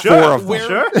 Yeah, I have 4 of them.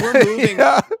 We're moving.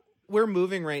 Yeah. We're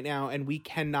moving right now, and we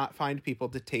cannot find people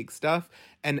to take stuff.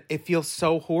 And it feels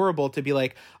so horrible to be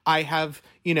like, I have,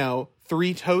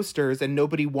 3 toasters and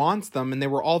nobody wants them, and they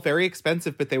were all very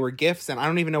expensive, but they were gifts, and I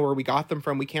don't even know where we got them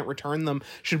from. We can't return them.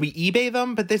 Should we eBay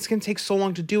them? But this can take so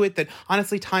long to do it that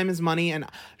honestly time is money, and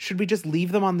should we just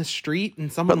leave them on the street and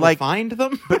someone will find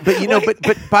them? But you know,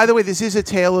 but by the way, this is a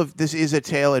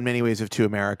tale in many ways of two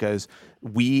Americas.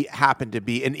 We happen to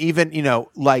be, and even, you know,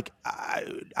 like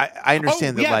I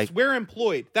understand that, like, we're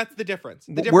employed. That's the difference.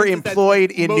 We're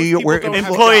employed in New York. We're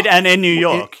employed and in New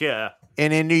York, yeah.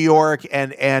 And in New York,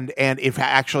 and if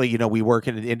actually, you know, we work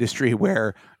in an industry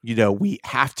where, you know, we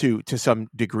have to some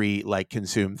degree, like,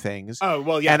 consume things. Oh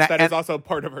well, yeah, that is also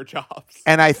part of our jobs.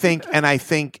 And I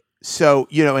think so,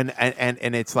 you know,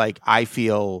 and it's like, I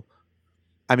feel,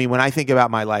 I mean, when I think about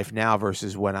my life now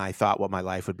versus when I thought what my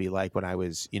life would be like when I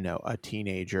was, you know, a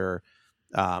teenager,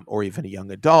 or even a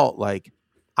young adult, like,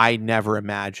 I never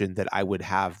imagined that I would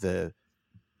have the,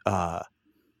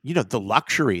 you know, the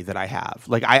luxury that I have.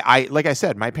 Like, like I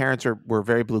said, my parents were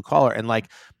very blue collar, and,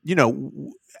 like, you know,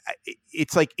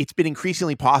 it's like, it's been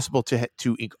increasingly possible to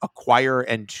acquire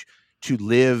and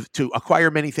to acquire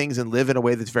many things and live in a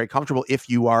way that's very comfortable if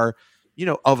you are, you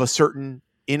know,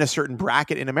 in a certain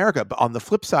bracket in America. But on the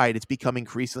flip side, it's become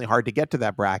increasingly hard to get to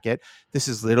that bracket. This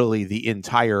is literally the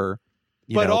entire,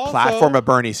 platform of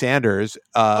Bernie Sanders.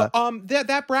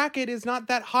 That bracket is not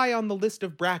that high on the list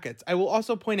of brackets. I will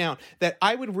also point out that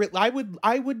I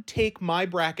would take my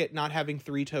bracket not having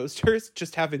 3 toasters,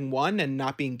 just having 1 and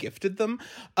not being gifted them.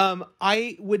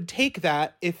 I would take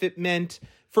that if it meant,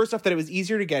 first off, that it was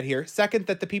easier to get here. Second,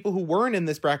 that the people who weren't in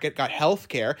this bracket got health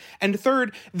care. And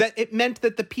third, that it meant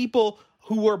that the people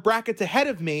who were brackets ahead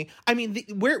of me, I mean,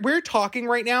 we're talking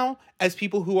right now as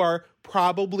people who are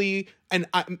probably, and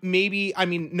maybe, I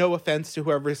mean, no offense to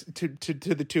whoever's, to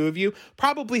the two of you,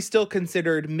 probably still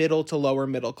considered middle to lower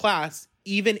middle class,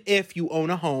 even if you own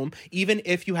a home, even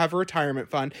if you have a retirement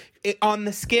fund, on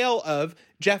the scale of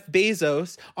Jeff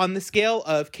Bezos, on the scale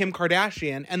of Kim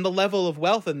Kardashian, and the level of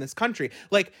wealth in this country.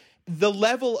 Like, the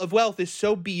level of wealth is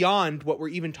so beyond what we're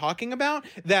even talking about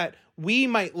that we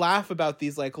might laugh about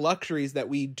these, like, luxuries that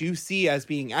we do see as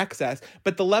being excess,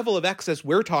 but the level of excess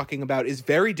we're talking about is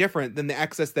very different than the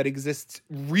excess that exists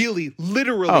really,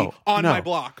 literally my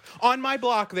block. On my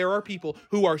block, there are people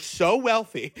who are so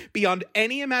wealthy beyond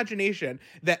any imagination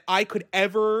that I could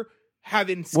ever have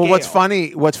in scale. Well,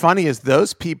 what's funny is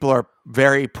those people are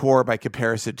very poor by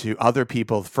comparison to other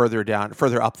people further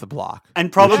up the block,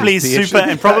 and probably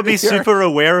super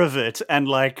aware of it, and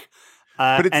like,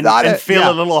 but it's and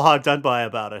feel a little hard done by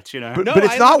about it, you know. But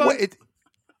it's not what it.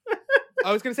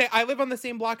 I was going to say, I live on the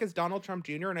same block as Donald Trump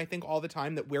Jr., and I think all the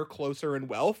time that we're closer in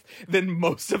wealth than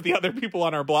most of the other people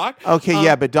on our block. Okay,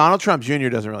 yeah, but Donald Trump Jr.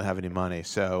 doesn't really have any money,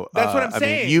 so that's what I'm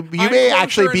saying. Mean, you may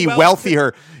actually be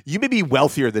wealthier. You may be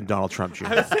wealthier than Donald Trump Jr.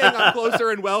 I was saying I'm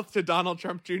closer in wealth to Donald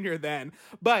Trump Jr. then,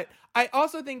 but I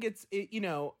also think it's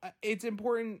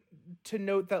important to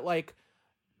note that, like,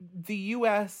 the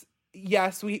U.S.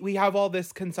 Yes, we have all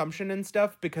this consumption and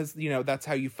stuff because, you know, that's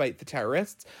how you fight the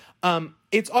terrorists.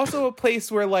 It's also a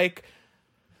place where, like,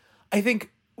 I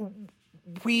think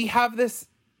we have this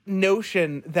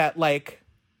notion that, like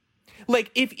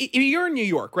if you're in New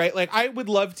York, right? Like, I would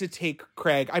love to take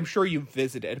Craig. I'm sure you've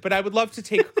visited, but I would love to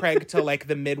take Craig to, like,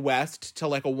 the Midwest, to,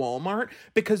 like, a Walmart,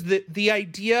 because the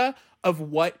idea of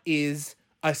what is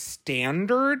a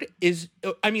standard is,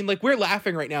 I mean, like, we're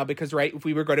laughing right now because, right, if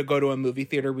we were going to go to a movie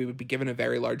theater, we would be given a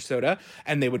very large soda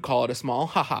and they would call it a small.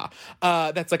 Haha.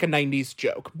 That's like a 90s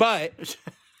joke. But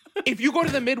if you go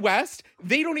to the Midwest,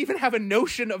 they don't even have a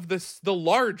notion of the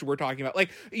large we're talking about.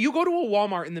 Like, you go to a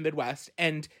Walmart in the Midwest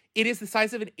and it is the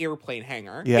size of an airplane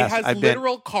hangar. Yes, it has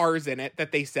literal cars in it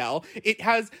that they sell. It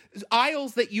has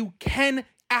aisles that you can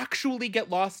actually get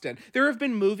lost in. There have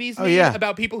been movies made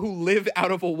about people who live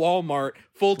out of a Walmart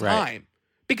full time. Right.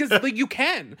 Because, like, you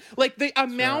can. Like, the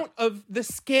amount of the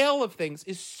scale of things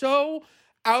is so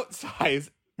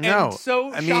outsized and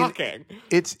so shocking.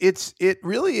 It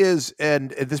really is,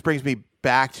 and this brings me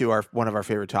back to one of our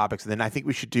favorite topics, and then I think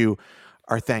we should do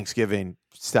our Thanksgiving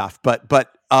stuff. But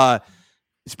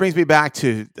this brings me back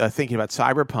to thinking about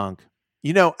cyberpunk.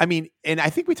 You know, I mean, and I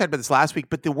think we talked about this last week,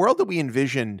 but the world that we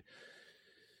envisioned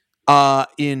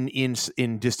in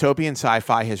dystopian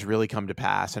sci-fi has really come to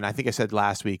pass. And I think I said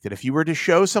last week that if you were to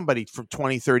show somebody from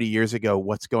 20, 30 years ago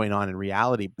what's going on in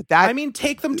reality, but that, I mean,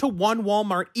 take them to one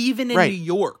Walmart, even in New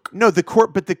York. No,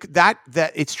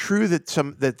 that it's true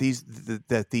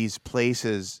that these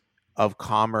places of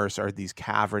commerce are these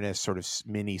cavernous sort of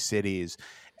mini cities.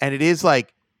 And it is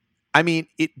like, I mean,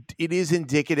 it is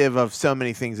indicative of so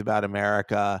many things about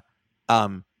America.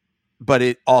 But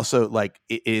it also, like,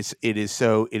 it is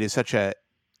such a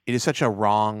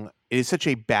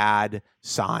bad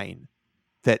sign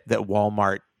that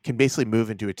Walmart can basically move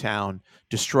into a town,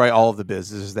 destroy all of the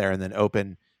businesses there, and then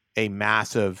open a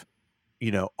massive,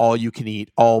 all you can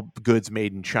eat, all goods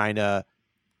made in China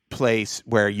place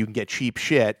where you can get cheap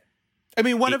shit. I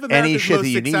mean, one of America's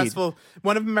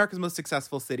most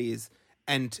successful cities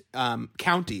and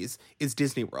counties is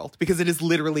Disney World, because it is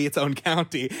literally its own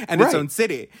county and its own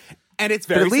city. And it's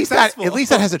very successful. At least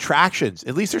that has attractions.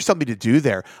 At least there's something to do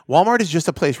there. Walmart is just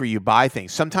a place where you buy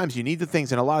things. Sometimes you need the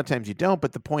things, and a lot of times you don't.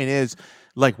 But the point is,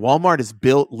 like, Walmart is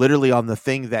built literally on the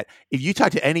thing that if you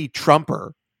talk to any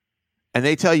Trumper and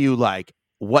they tell you, like,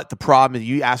 what the problem is,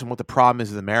 you ask them what the problem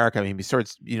is with America. I mean,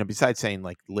 besides saying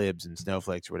like libs and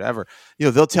snowflakes or whatever,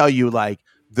 they'll tell you like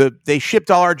they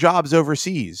shipped all our jobs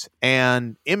overseas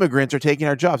and immigrants are taking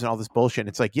our jobs and all this bullshit. And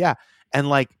it's like, yeah. And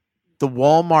like the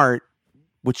Walmart,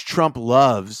 which Trump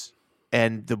loves,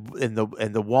 and the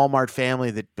Walmart family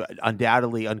that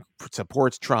undoubtedly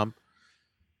supports Trump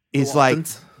is like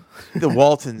the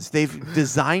Waltons. They've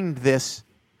designed this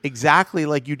exactly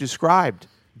like you described.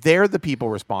 They're the people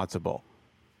responsible.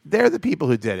 They're the people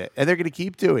who did it, and they're going to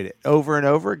keep doing it over and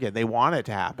over again. They want it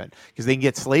to happen because they can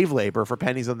get slave labor for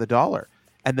pennies on the dollar,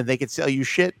 and then they can sell you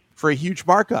shit for a huge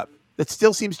markup that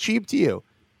still seems cheap to you.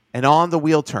 And on the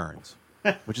wheel turns,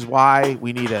 which is why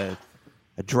we need a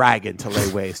dragon to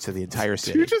lay waste to the entire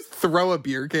city. Did you just throw a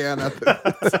beer can at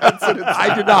the...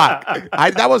 I did not.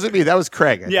 That wasn't me. That was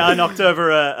Craig. I knocked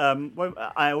over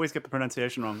I always get the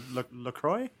pronunciation wrong.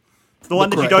 LaCroix? It's the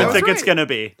one that you don't think it's going to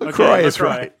be. LaCroix is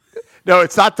right. No,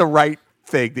 it's not the right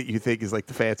thing that you think is like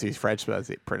the fancy French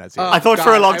pronunciation. I thought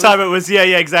for a long time it was,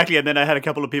 exactly. And then I had a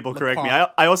couple of people correct me.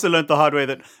 I also learned the hard way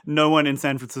that no one in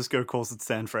San Francisco calls it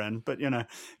San Fran. But,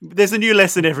 there's a new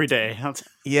lesson every day.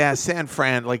 Yeah, San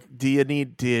Fran. Like, do you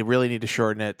really need to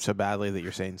shorten it so badly that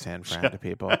you're saying San Fran to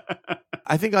people?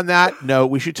 I think on that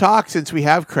note, we should talk, since we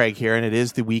have Craig here and it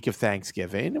is the week of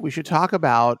Thanksgiving, we should talk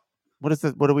about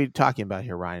what are we talking about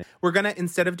here, Ryan? We're going to,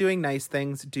 instead of doing nice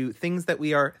things, do things that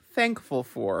we are thankful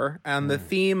for. And the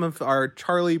theme of our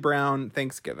Charlie Brown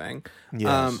Thanksgiving.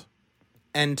 Yes.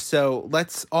 And so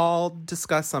let's all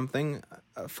discuss something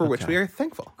for which we are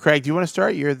thankful. Craig, do you want to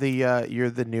start? You're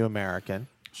the new American.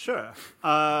 Sure.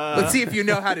 Let's see if you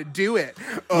know how to do it.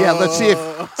 Yeah, let's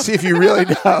see if you really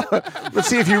know. Let's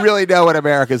see if you really know what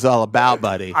America's all about,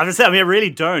 buddy. I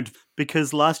really don't.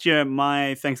 Because last year,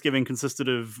 my Thanksgiving consisted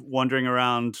of wandering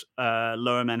around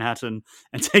Lower Manhattan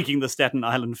and taking the Staten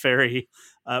Island ferry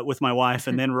with my wife,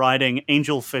 and then riding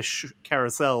angelfish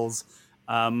carousels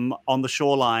on the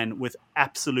shoreline with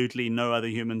absolutely no other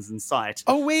humans in sight.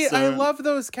 Oh, wait, I love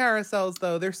those carousels,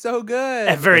 though. They're so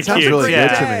good. Very cute. Really good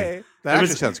to me. That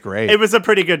actually sounds great. It was a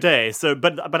pretty good day. So,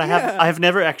 but I have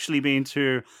never actually been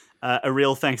to a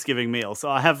real Thanksgiving meal, so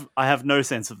I have no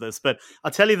sense of this. But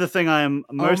I'll tell you the thing I am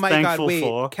most thankful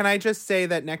for. Can I just say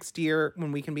that next year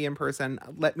when we can be in person,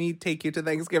 let me take you to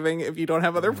Thanksgiving if you don't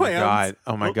have other plans.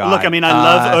 Oh my god! Look, I mean, I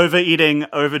love overeating,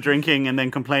 over drinking, and then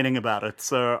complaining about it.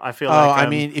 So I feel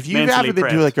like if you haven't been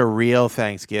to like a real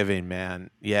Thanksgiving,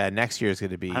 man, next year is going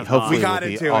to be. Hopefully,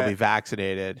 we'll all be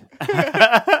vaccinated.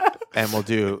 And we got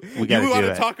to do it. You want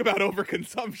to talk about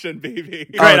overconsumption, baby.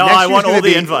 Great. I want all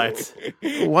the invites.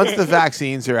 Once the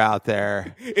vaccines are out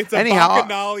there. It's a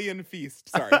bacchanalian feast.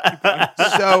 Sorry.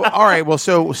 So, all right. Well,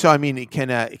 so I mean,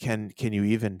 can you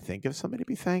even think of somebody to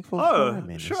be thankful for? I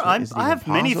mean, sure. I have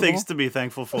many things to be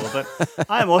thankful for, but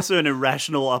I am also an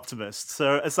irrational optimist.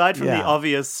 So aside from the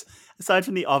obvious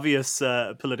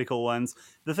political ones,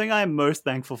 the thing I am most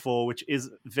thankful for, which is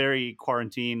very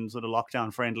quarantine, sort of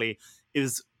lockdown friendly,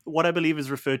 is what I believe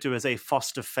is referred to as a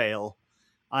foster fail.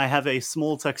 I have a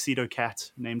small tuxedo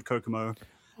cat named Kokomo,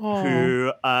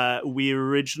 who we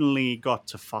originally got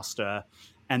to foster.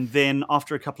 And then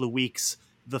after a couple of weeks,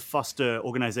 the foster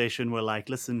organization were like,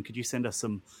 listen, could you send us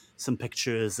some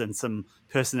pictures and some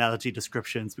personality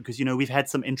descriptions? Because, we've had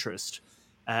some interest.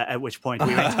 At which point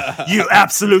we went, you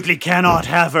absolutely cannot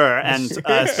have her, and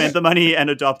spent the money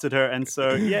and adopted her. And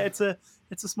so, it's a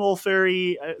small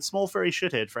furry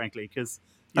shithead, frankly, because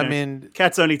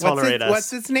cats only tolerate us.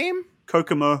 What's its name?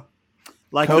 Kokomo.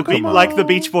 Like the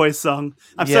Beach Boys song.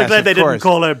 I'm so glad they didn't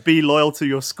call her "Be Loyal to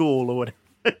Your School" or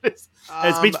whatever.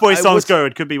 As Beach Boys songs go,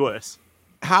 it could be worse.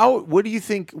 What do you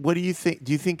think? Do you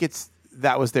think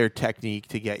that was their technique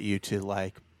to get you to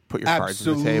like put your cards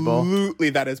on the table? Absolutely,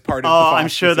 that is part of the I'm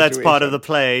sure that's part of the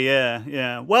play.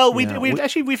 Yeah. Well, we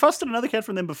fostered another cat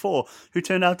from them before, who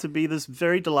turned out to be this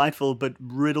very delightful but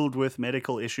riddled with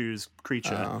medical issues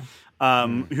creature.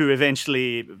 Who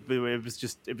eventually it was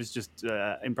just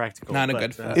impractical. Not a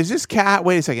good fit. Is this cat?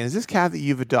 Wait a second. Is this cat that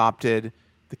you've adopted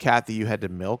the cat that you had to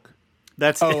milk?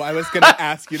 That's I was going to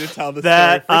ask you to tell the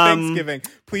story for Thanksgiving.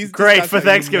 Please, great for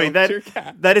Thanksgiving. That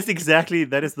is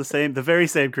the very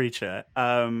same creature.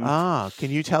 Can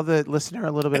you tell the listener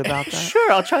a little bit about that?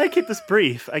 Sure, I'll try and keep this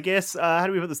brief. I guess. How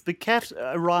do we put this? The cat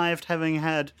arrived having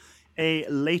had a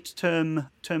late term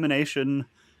termination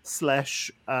 /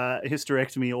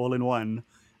 hysterectomy all in one,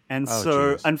 and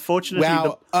unfortunately,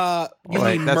 you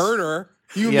mean murder?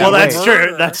 That's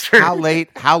true. That's true.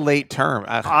 How late term?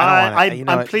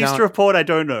 I'm pleased to report I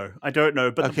don't know.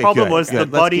 But the problem was the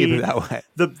body.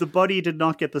 The body did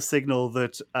not get the signal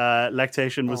that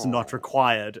lactation was not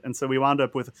required, and so we wound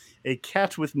up with a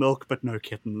cat with milk but no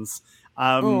kittens.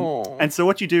 And so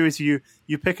what you do is you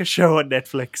pick a show on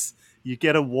Netflix, you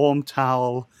get a warm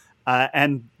towel,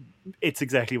 and it's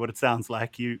exactly what it sounds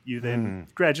like. You then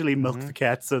gradually milk the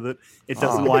cat so that it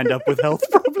doesn't wind up with health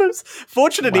problems.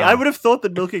 Fortunately, I would have thought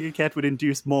that milking a cat would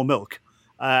induce more milk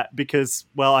because,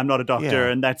 well, I'm not a doctor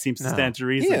and that seems to stand to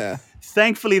reason. Yeah.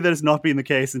 Thankfully, that has not been the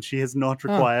case and she has not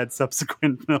required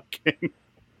subsequent milking.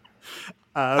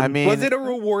 Was it a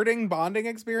rewarding bonding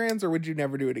experience or would you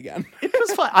never do it again? It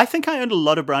was fun. I think I earned a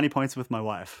lot of brownie points with my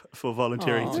wife for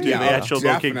volunteering to do the actual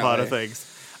milking part of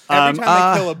things. Every time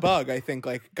I kill a bug, I think,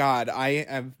 like, God, I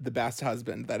am the best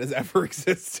husband that has ever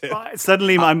existed.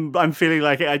 Suddenly, I'm feeling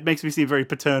like it makes me seem very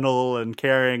paternal and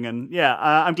caring, and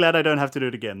I'm glad I don't have to do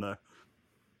it again, though.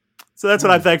 So that's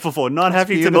what I'm thankful for. Not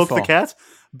having to milk the cat,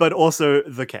 but also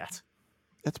the cat.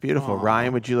 That's beautiful.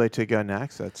 Ryan, would you like to go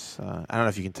next? That's I don't know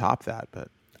if you can top that, but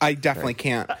I definitely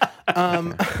can't.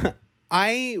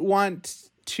 I want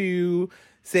to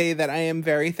say that I am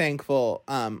very thankful.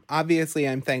 Obviously,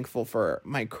 I'm thankful for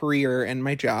my career and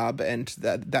my job, and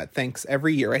that thanks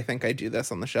every year. I think I do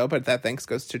this on the show, but that thanks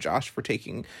goes to Josh for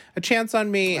taking a chance on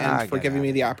me and for giving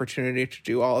me the opportunity to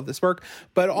do all of this work.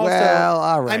 But also,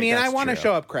 all right, I mean, I want to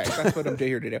show up, Craig. That's what I'm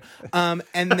here to do.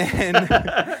 And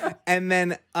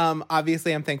then,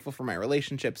 obviously, I'm thankful for my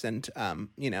relationships and,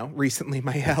 recently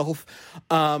my health.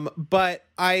 But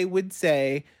I would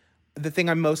say the thing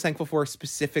I'm most thankful for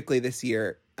specifically this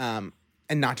year, and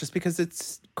not just because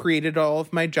it's created all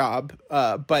of my job,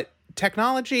 but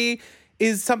technology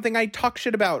is something I talk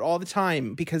shit about all the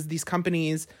time because these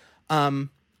companies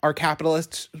are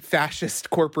capitalist, fascist,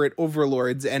 corporate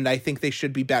overlords, and I think they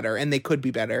should be better, and they could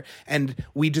be better, and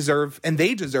they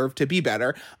deserve to be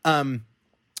better.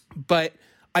 But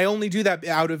I only do that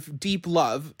out of deep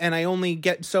love, and I only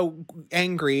get so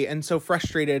angry and so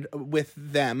frustrated with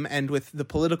them and with the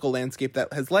political landscape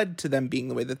that has led to them being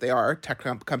the way that they are, tech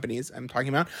companies I'm talking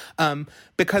about,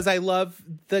 because I love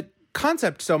the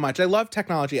concept so much. I love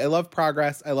technology. I love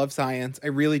progress. I love science. I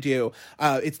really do.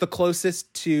 It's the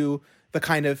closest to the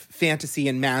kind of fantasy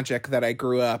and magic that I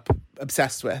grew up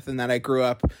obsessed with and that I grew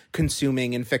up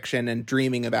consuming in fiction and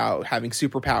dreaming about having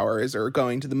superpowers or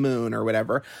going to the moon or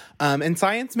whatever. And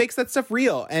science makes that stuff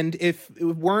real. And if it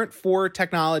weren't for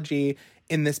technology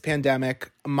in this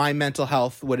pandemic, my mental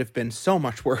health would have been so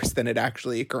much worse than it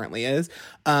actually currently is.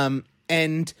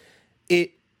 And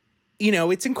it,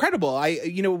 it's incredible.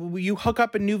 You hook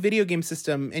up a new video game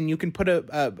system and you can put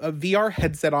a VR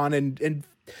headset on and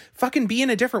fucking be in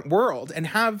a different world and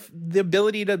have the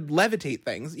ability to levitate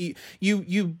things.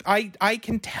 I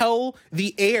can tell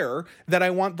the air that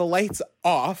I want the lights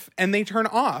off and they turn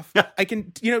off. I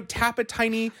can, tap a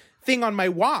tiny thing on my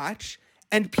watch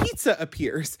and pizza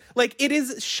appears. Like, it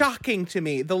is shocking to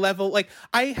me, the level. Like,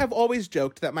 I have always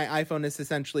joked that my iPhone is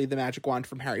essentially the magic wand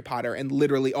from Harry Potter, and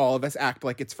literally all of us act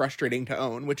like it's frustrating to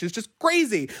own, which is just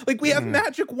crazy. Like, we have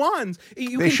magic wands.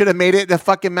 They should have made it the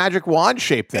fucking magic wand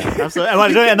shape then.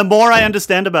 Absolutely. And the more I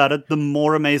understand about it, the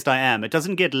more amazed I am. It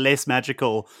doesn't get less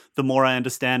magical the more I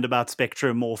understand about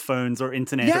Spectrum or phones or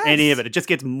internet or any of it. It just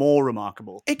gets more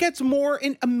remarkable. It gets more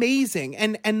amazing.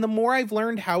 And the more I've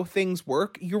learned how things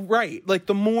work, you're right. Like,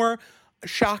 the more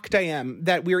shocked I am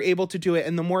that we're able to do it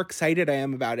and the more excited I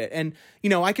am about it. And,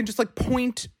 I can just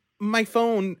point my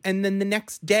phone and then the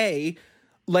next day,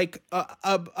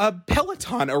 a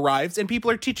Peloton arrives and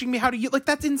people are teaching me how to use,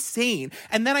 that's insane.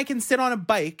 And then I can sit on a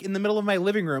bike in the middle of my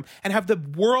living room and have the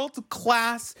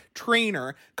world-class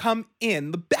trainer come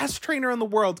in, the best trainer in the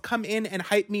world, come in and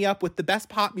hype me up with the best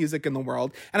pop music in the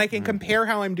world. And I can compare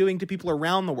how I'm doing to people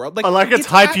around the world. I like it's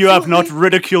hype you up, not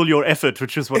ridicule your effort,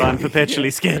 which is what I'm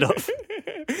perpetually scared of.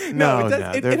 No,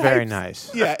 they're very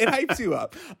nice. Yeah, it hypes you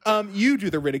up. You do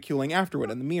the ridiculing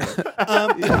afterward in the mirror.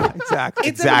 Exactly.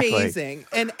 It's amazing.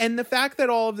 And the fact that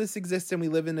all of this exists and we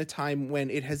live in a time when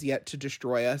it has yet to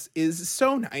destroy us is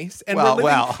so nice. And we're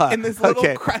living in this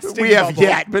little cresting we have bubble.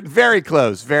 Yet, but very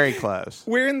close, very close.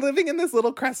 We're living in this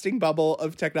little cresting bubble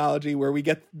of technology where we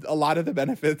get a lot of the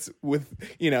benefits with,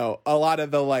 a lot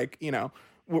of the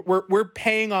we're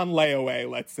paying on layaway,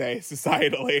 let's say,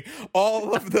 societally.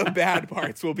 All of the bad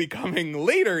parts will be coming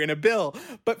later in a bill.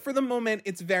 But for the moment,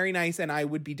 it's very nice, and I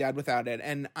would be dead without it.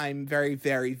 And I'm very,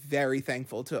 very, very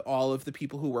thankful to all of the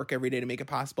people who work every day to make it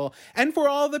possible, and for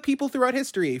all the people throughout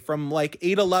history, from like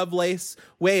Ada Lovelace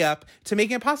way up to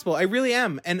making it possible. I really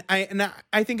am. And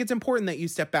I think it's important that you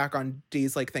step back on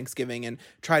days like Thanksgiving and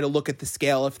try to look at the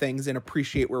scale of things and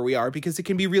appreciate where we are, because it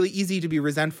can be really easy to be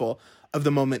resentful of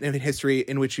the moment in history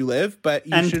in which you live, but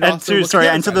you should also look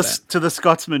to the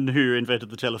Scotsman who invented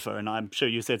the telephone. I'm sure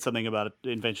you said something about the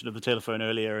invention of the telephone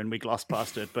earlier, and we glossed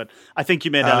past it. But I think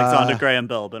you meant Alexander Graham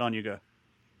Bell. But on you go.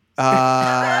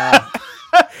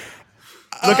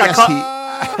 Look, I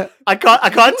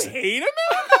can't. You hate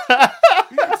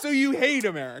America? So you hate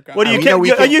America? What are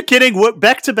you? Are you kidding?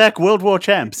 Back-to-back World War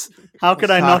champs. How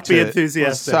could I not be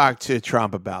enthusiastic? Let's talk to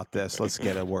Trump about this. Let's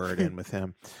get a word in with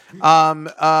him.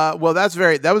 Well,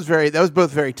 that was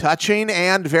both very touching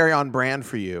and very on brand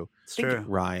for you. It's true,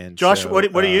 Ryan. Josh,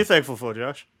 what are you thankful for,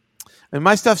 Josh? And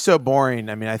my stuff's so boring.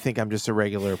 I mean, I think I'm just a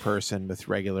regular person with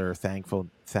regular things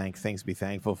to be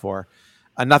thankful for.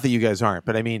 Not that you guys aren't,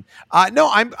 but I mean, no.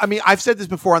 I've said this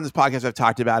before on this podcast. I've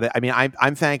talked about it. I mean,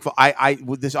 I'm thankful.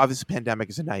 This obviously pandemic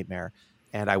is a nightmare,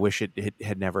 and I wish it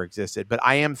had never existed. But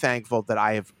I am thankful that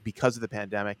I have, because of the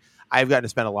pandemic, I've gotten to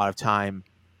spend a lot of time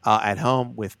at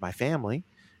home with my family,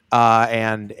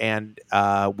 and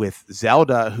with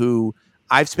Zelda, who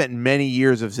I've spent many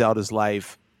years of Zelda's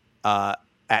life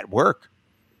at work,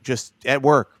 just at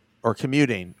work or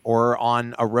commuting or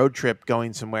on a road trip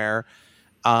going somewhere.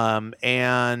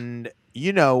 And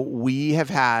we have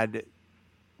had,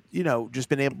 we've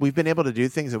been able to do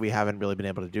things that we haven't really been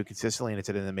able to do consistently. And it's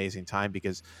at an amazing time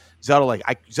because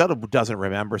Zelda doesn't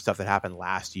remember stuff that happened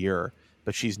last year,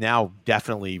 but she's now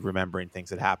definitely remembering things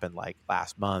that happened like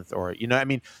last month, or,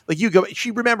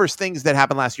 she remembers things that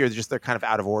happened last year. They're kind of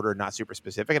out of order, not super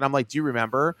specific. And I'm like, do you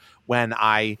remember when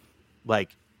I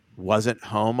wasn't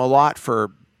home a lot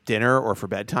for dinner or for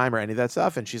bedtime or any of that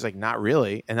stuff? And she's like, not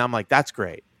really. And I'm like, that's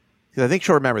great, because I think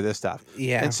she'll remember this stuff.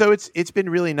 Yeah. And so it's been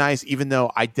really nice, even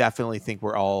though I definitely think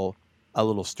we're all a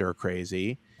little stir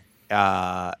crazy.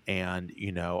 And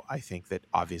I think that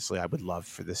obviously I would love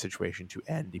for the situation to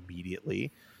end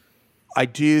immediately. I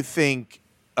do think,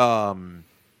 yeah,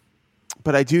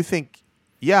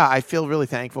 I feel really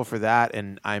thankful for that.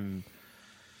 And I'm,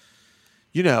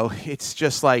 it's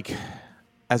just like,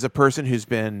 as a person who's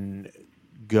been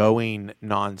going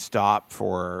nonstop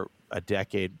for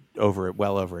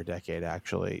well over a decade,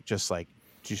 actually,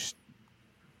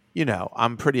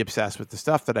 I'm pretty obsessed with the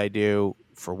stuff that I do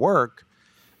for work.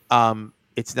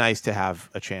 It's nice to have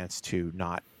a chance to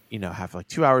not, have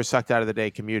 2 hours sucked out of the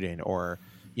day commuting, or,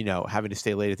 having to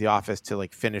stay late at the office to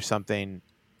finish something,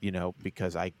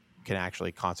 because I can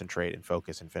actually concentrate and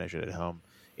focus and finish it at home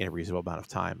in a reasonable amount of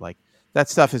time. That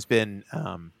stuff has been,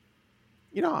 I'm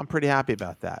pretty happy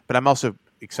about that. But I'm also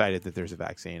excited that there's a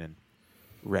vaccine and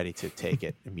ready to take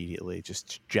it immediately.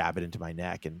 Just jab it into my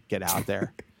neck and get out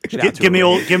there. Give me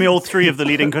all three of the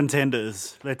leading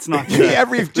contenders. Let's not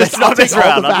let's not mess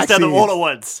around. I'll just have them all at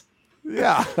once.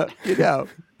 Yeah,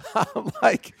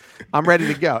 I'm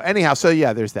ready to go. Anyhow, so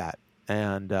yeah, there's that,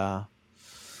 and I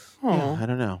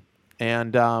don't know,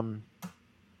 and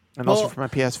also for my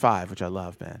PS5, which I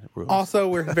love, man. Also,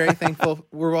 we're very thankful.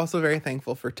 We're also very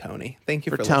thankful for Tony. Thank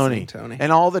you for listening, Tony,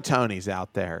 and all the Tonys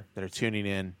out there that are tuning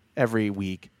in every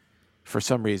week for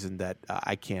some reason that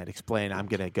I can't explain. I'm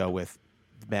gonna go with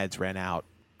meds ran out.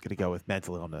 I'm gonna go with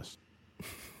mental illness,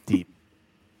 deep,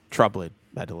 troubling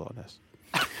mental illness.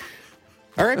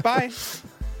 All right, bye.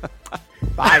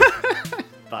 Bye.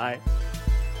 Bye.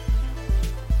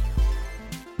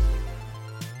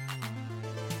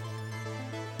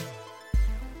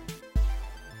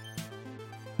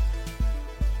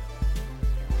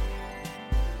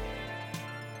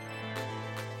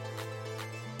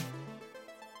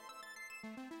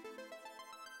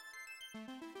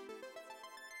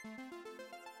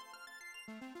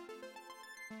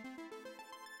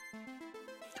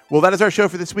 Well, that is our show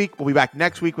for this week. We'll be back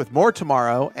next week with more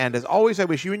tomorrow. And as always, I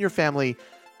wish you and your family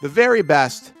the very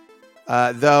best.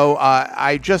 Though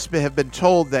I just have been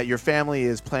told that your family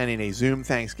is planning a Zoom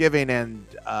Thanksgiving, and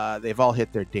they've all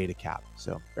hit their data cap.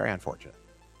 So very unfortunate.